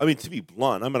 Like, I mean, to be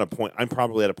blunt, I'm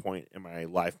probably at a point in my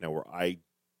life now where I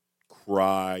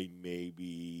cry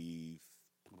maybe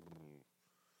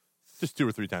Just 2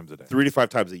 or 3 times a day. 3 to 5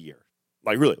 times a year.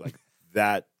 Like, really, like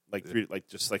that, like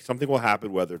just like something will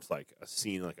happen, whether it's like a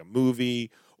scene, like a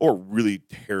movie, or a really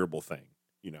terrible thing,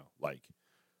 like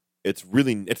it's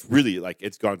really like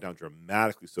it's gone down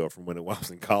dramatically so from when it was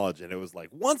in college, and it was like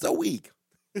once a week.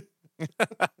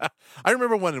 I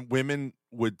remember when women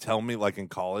would tell me, like in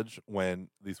college, when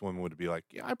these women would be like,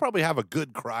 yeah, I probably have a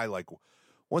good cry like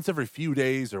once every few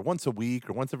days or once a week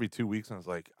or once every 2 weeks. And I was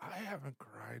like, I haven't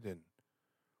cried in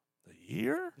a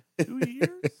year, 2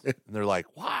 years. And they're like,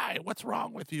 why? What's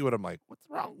wrong with you? And I'm like, what's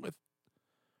wrong with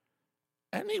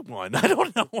anyone? I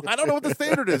don't know. I don't know what the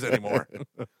standard is anymore.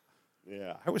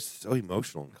 Yeah, I was so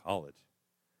emotional in college.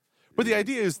 But the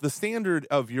idea is the standard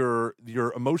of your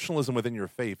emotionalism within your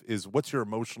faith is what's your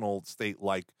emotional state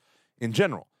like in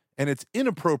general. And it's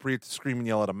inappropriate to scream and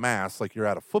yell at a mass like you're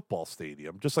at a football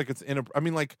stadium. Just like it's I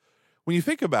mean, like, when you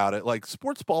think about it, like,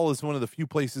 sports ball is one of the few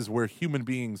places where human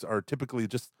beings are typically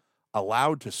just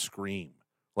allowed to scream,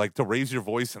 like to raise your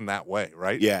voice in that way,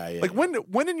 right? Yeah. Like,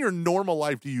 when in your normal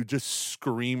life do you just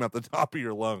scream at the top of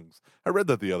your lungs? I read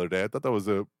that the other day. I thought that was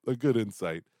a good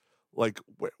insight. Like,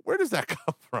 where does that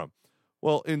come from?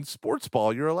 Well, in sports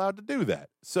ball, you're allowed to do that.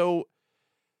 So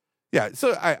Yeah,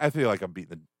 so I feel like I'm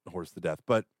beating the horse to death,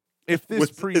 but if this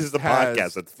priest This is a has,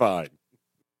 podcast. That's fine.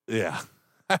 yeah.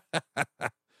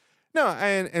 No,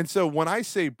 and so when I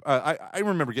say, I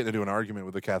remember getting into an argument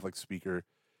with a Catholic speaker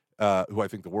who I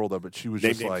think the world of, but she was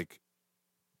Name just names. like,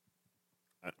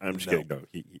 I'm just No. kidding.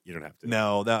 No, you don't have to.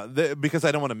 no, because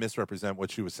I don't want to misrepresent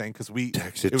what she was saying, because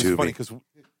Text it was funny because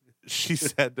she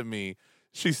said to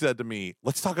me,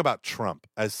 let's talk about Trump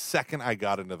as second I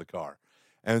got into the car.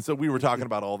 And so we were talking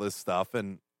about all this stuff,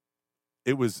 and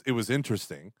it was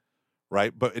interesting,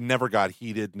 right? But it never got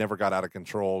heated, never got out of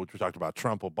control. We talked about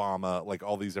Trump, Obama, like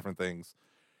all these different things,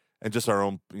 and just our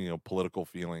own, political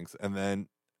feelings. And then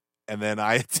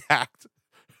I attacked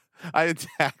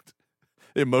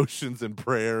emotions and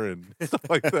prayer and stuff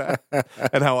like that,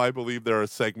 and how I believe there are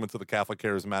segments of the Catholic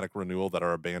charismatic renewal that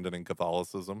are abandoning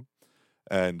Catholicism,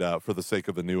 and for the sake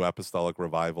of the New Apostolic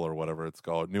Revival, or whatever it's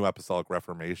called, New Apostolic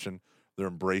Reformation, they're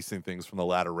embracing things from the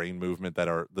Latter Rain movement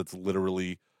that's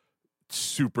literally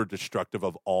super destructive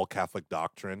of all Catholic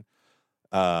doctrine,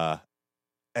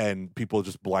 and people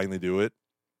just blindly do it,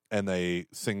 and they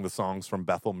sing the songs from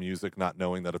Bethel music, not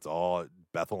knowing that it's all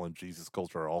Bethel and Jesus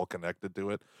culture are all connected to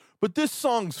it. But this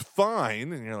song's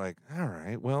fine, and you're like, all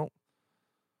right, well,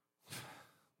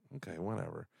 okay,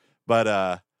 whatever.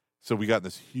 But so we got in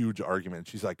this huge argument.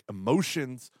 She's like,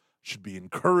 emotions should be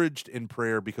encouraged in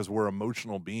prayer because we're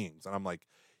emotional beings. And I'm like,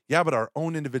 yeah, but our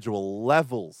own individual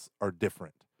levels are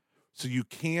different. So you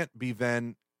can't be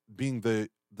then being the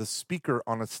speaker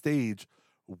on a stage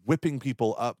whipping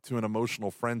people up to an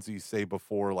emotional frenzy, say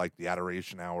before like the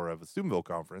adoration hour of a Steubenville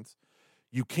conference.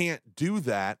 You can't do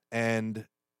that and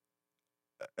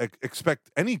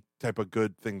expect any type of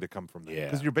good thing to come from that. Yeah.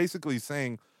 Because you're basically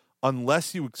saying,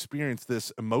 unless you experience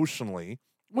this emotionally,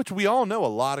 which we all know a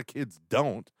lot of kids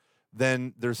don't,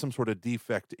 then there's some sort of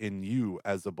defect in you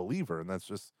as a believer, and that's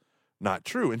just not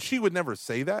true. And she would never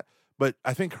say that, but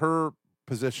I think her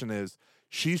position is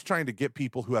she's trying to get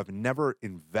people who have never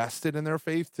invested in their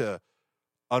faith to,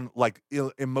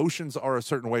 emotions are a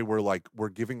certain way where like we're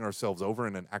giving ourselves over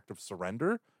in an act of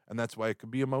surrender, and that's why it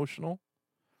could be emotional.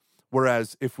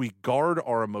 Whereas if we guard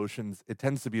our emotions, it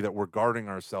tends to be that we're guarding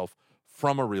ourselves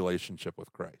from a relationship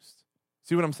with Christ.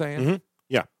 See what I'm saying? Mm-hmm.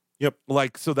 Yeah. Yep.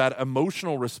 Like, so that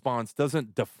emotional response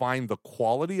doesn't define the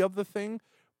quality of the thing,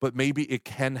 but maybe it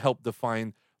can help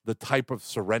define the type of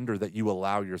surrender that you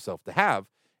allow yourself to have,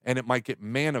 and it might get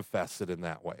manifested in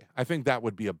that way. I think that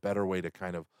would be a better way to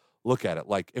kind of look at it.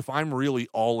 Like, if I'm really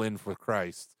all in for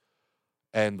Christ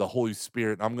and the Holy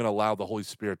Spirit, I'm going to allow the Holy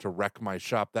Spirit to wreck my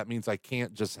shop, that means I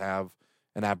can't just have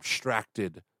an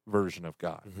abstracted version of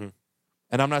God. Mm-hmm.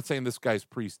 And I'm not saying this guy's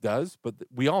priest does, but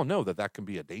we all know that that can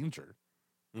be a danger.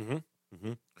 Mm-hmm.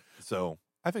 Mm-hmm. So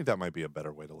I think that might be a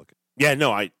better way to look at it. Yeah,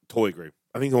 no, I totally agree.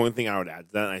 I think the only thing I would add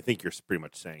to that, and I think you're pretty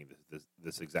much saying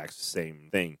this exact same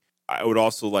thing, I would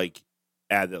also like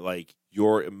add that like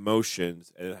your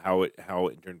emotions and how it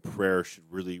in prayer should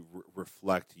really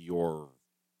reflect your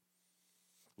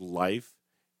life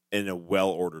in a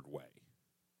well-ordered way.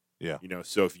 Yeah.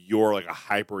 So if you're like a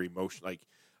hyper emotion, like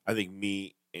I think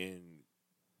me in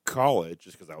college,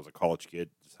 just because I was a college kid,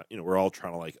 we're all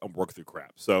trying to like work through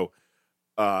crap. So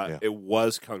it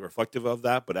was kind of reflective of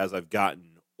that. But as I've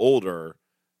gotten older,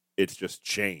 it's just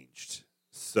changed.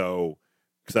 So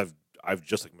because I've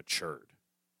just like matured,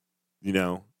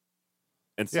 and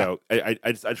so I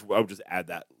would just add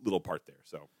that little part there.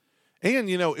 So, and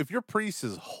if your priest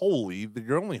is holy,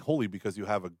 you're only holy because you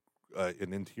have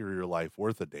an interior life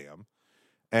worth a damn.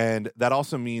 And that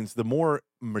also means the more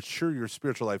mature your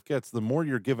spiritual life gets, the more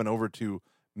you're given over to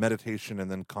meditation and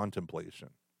then contemplation.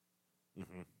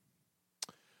 Mm-hmm.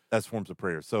 That's forms of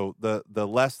prayer. So the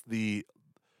less the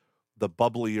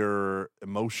bubblier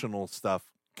emotional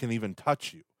stuff can even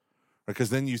touch you, because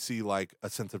then you see like a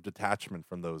sense of detachment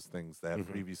from those things that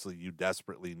previously you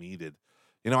desperately needed.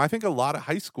 I think a lot of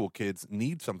high school kids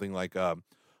need something like a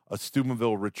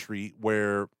Steubenville retreat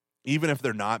where even if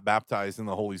they're not baptized in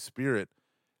the Holy Spirit,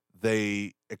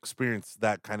 they experience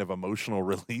that kind of emotional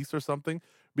release or something,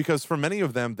 because for many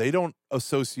of them, they don't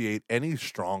associate any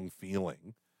strong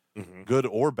feeling, good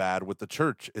or bad, with the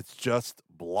church. It's just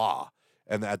blah.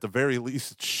 And at the very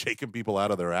least, it's shaking people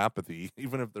out of their apathy,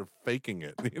 even if they're faking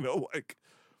it, like,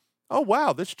 oh,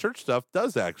 wow, this church stuff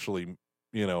does actually,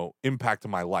 impact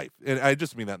my life. And I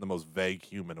just mean that in the most vague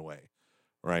human way,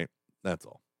 right? That's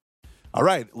all. All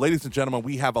right, ladies and gentlemen,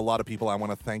 we have a lot of people I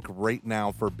want to thank right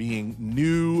now for being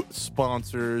new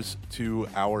sponsors to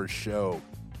our show.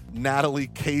 Natalie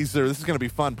Kaiser, this is going to be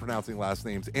fun pronouncing last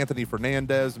names, Anthony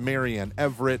Fernandez, Marianne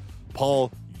Everett,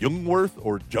 Paul Jungworth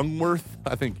or Jungworth.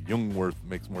 I think Jungworth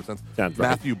makes more sense. Sounds right.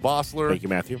 Matthew Bossler. Thank you,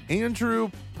 Matthew. Andrew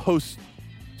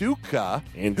Postuka,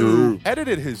 Andrew. who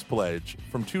edited his pledge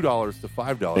from $2 to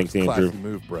 $5. Thanks, Classy Andrew.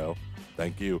 move, bro.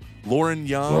 Thank you. Lauren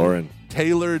Young. Lauren.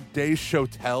 Taylor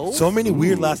Deshotel. So many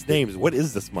weird last names. What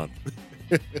is this month?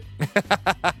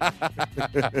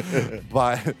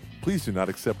 But please do not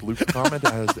accept Luke's comment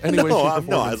as any way, No, shape, or I'm form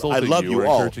not. I insulting love you you or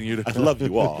all. encouraging you to. I love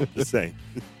you all. Just saying.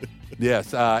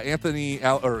 Yes, Anthony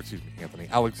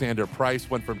Alexander Price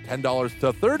went from $10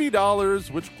 to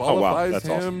 $30, which Oh, wow. qualifies That's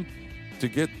him awesome. to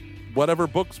get whatever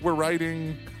books we're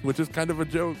writing, which is kind of a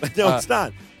joke. No, it's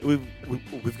not. We've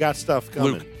got stuff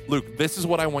coming. Luke, this is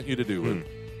what I want you to do. Luke.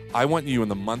 I want you in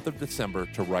the month of December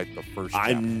to write the first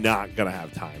chapter. I'm not gonna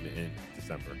have time in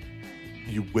December.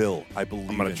 You will. I believe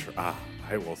I'm gonna in you. try.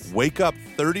 I will. Wake up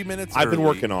 30 minutes I've been early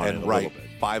working on and it a write little bit.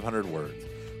 500 words.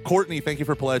 Courtney, thank you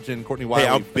for pledging. Courtney Wiley, Hey,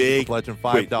 I'm thank you big. for pledging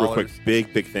 $5. Wait, real quick,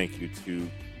 big thank you to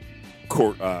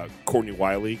Courtney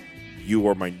Wiley. You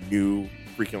are my new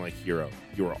freaking hero.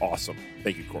 You are awesome.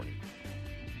 Thank you, Courtney.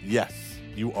 Yes,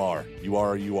 you are. You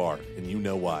are. You are. And you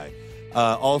know why.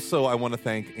 Also, I want to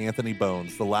thank Anthony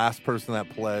Bones, the last person that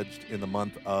pledged in the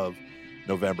month of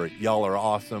November. Y'all are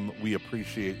awesome. We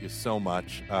appreciate you so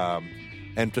much.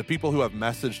 And to people who have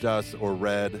messaged us or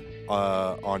read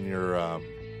on your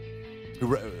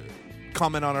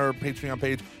comment on our Patreon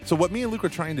page. So what me and Luke are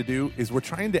trying to do is we're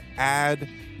trying to add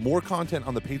more content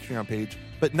on the Patreon page,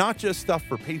 but not just stuff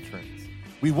for patrons.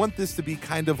 We want this to be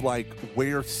kind of like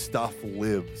where stuff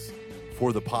lives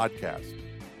for the podcast.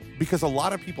 Because a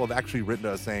lot of people have actually written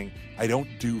to us saying, I don't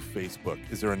do Facebook.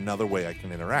 Is there another way I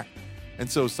can interact? And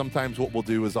so sometimes what we'll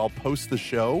do is I'll post the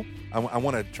show. I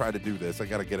want to try to do this. I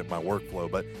got to get it in my workflow.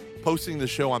 But posting the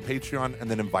show on Patreon and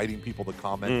then inviting people to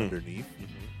comment underneath.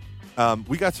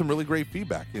 We got some really great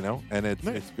feedback, and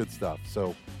it's good stuff.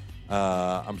 So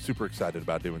I'm super excited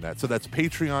about doing that. So that's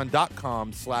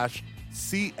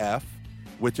patreon.com/CF,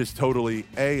 which is totally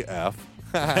AF.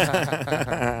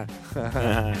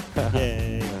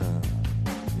 Yay.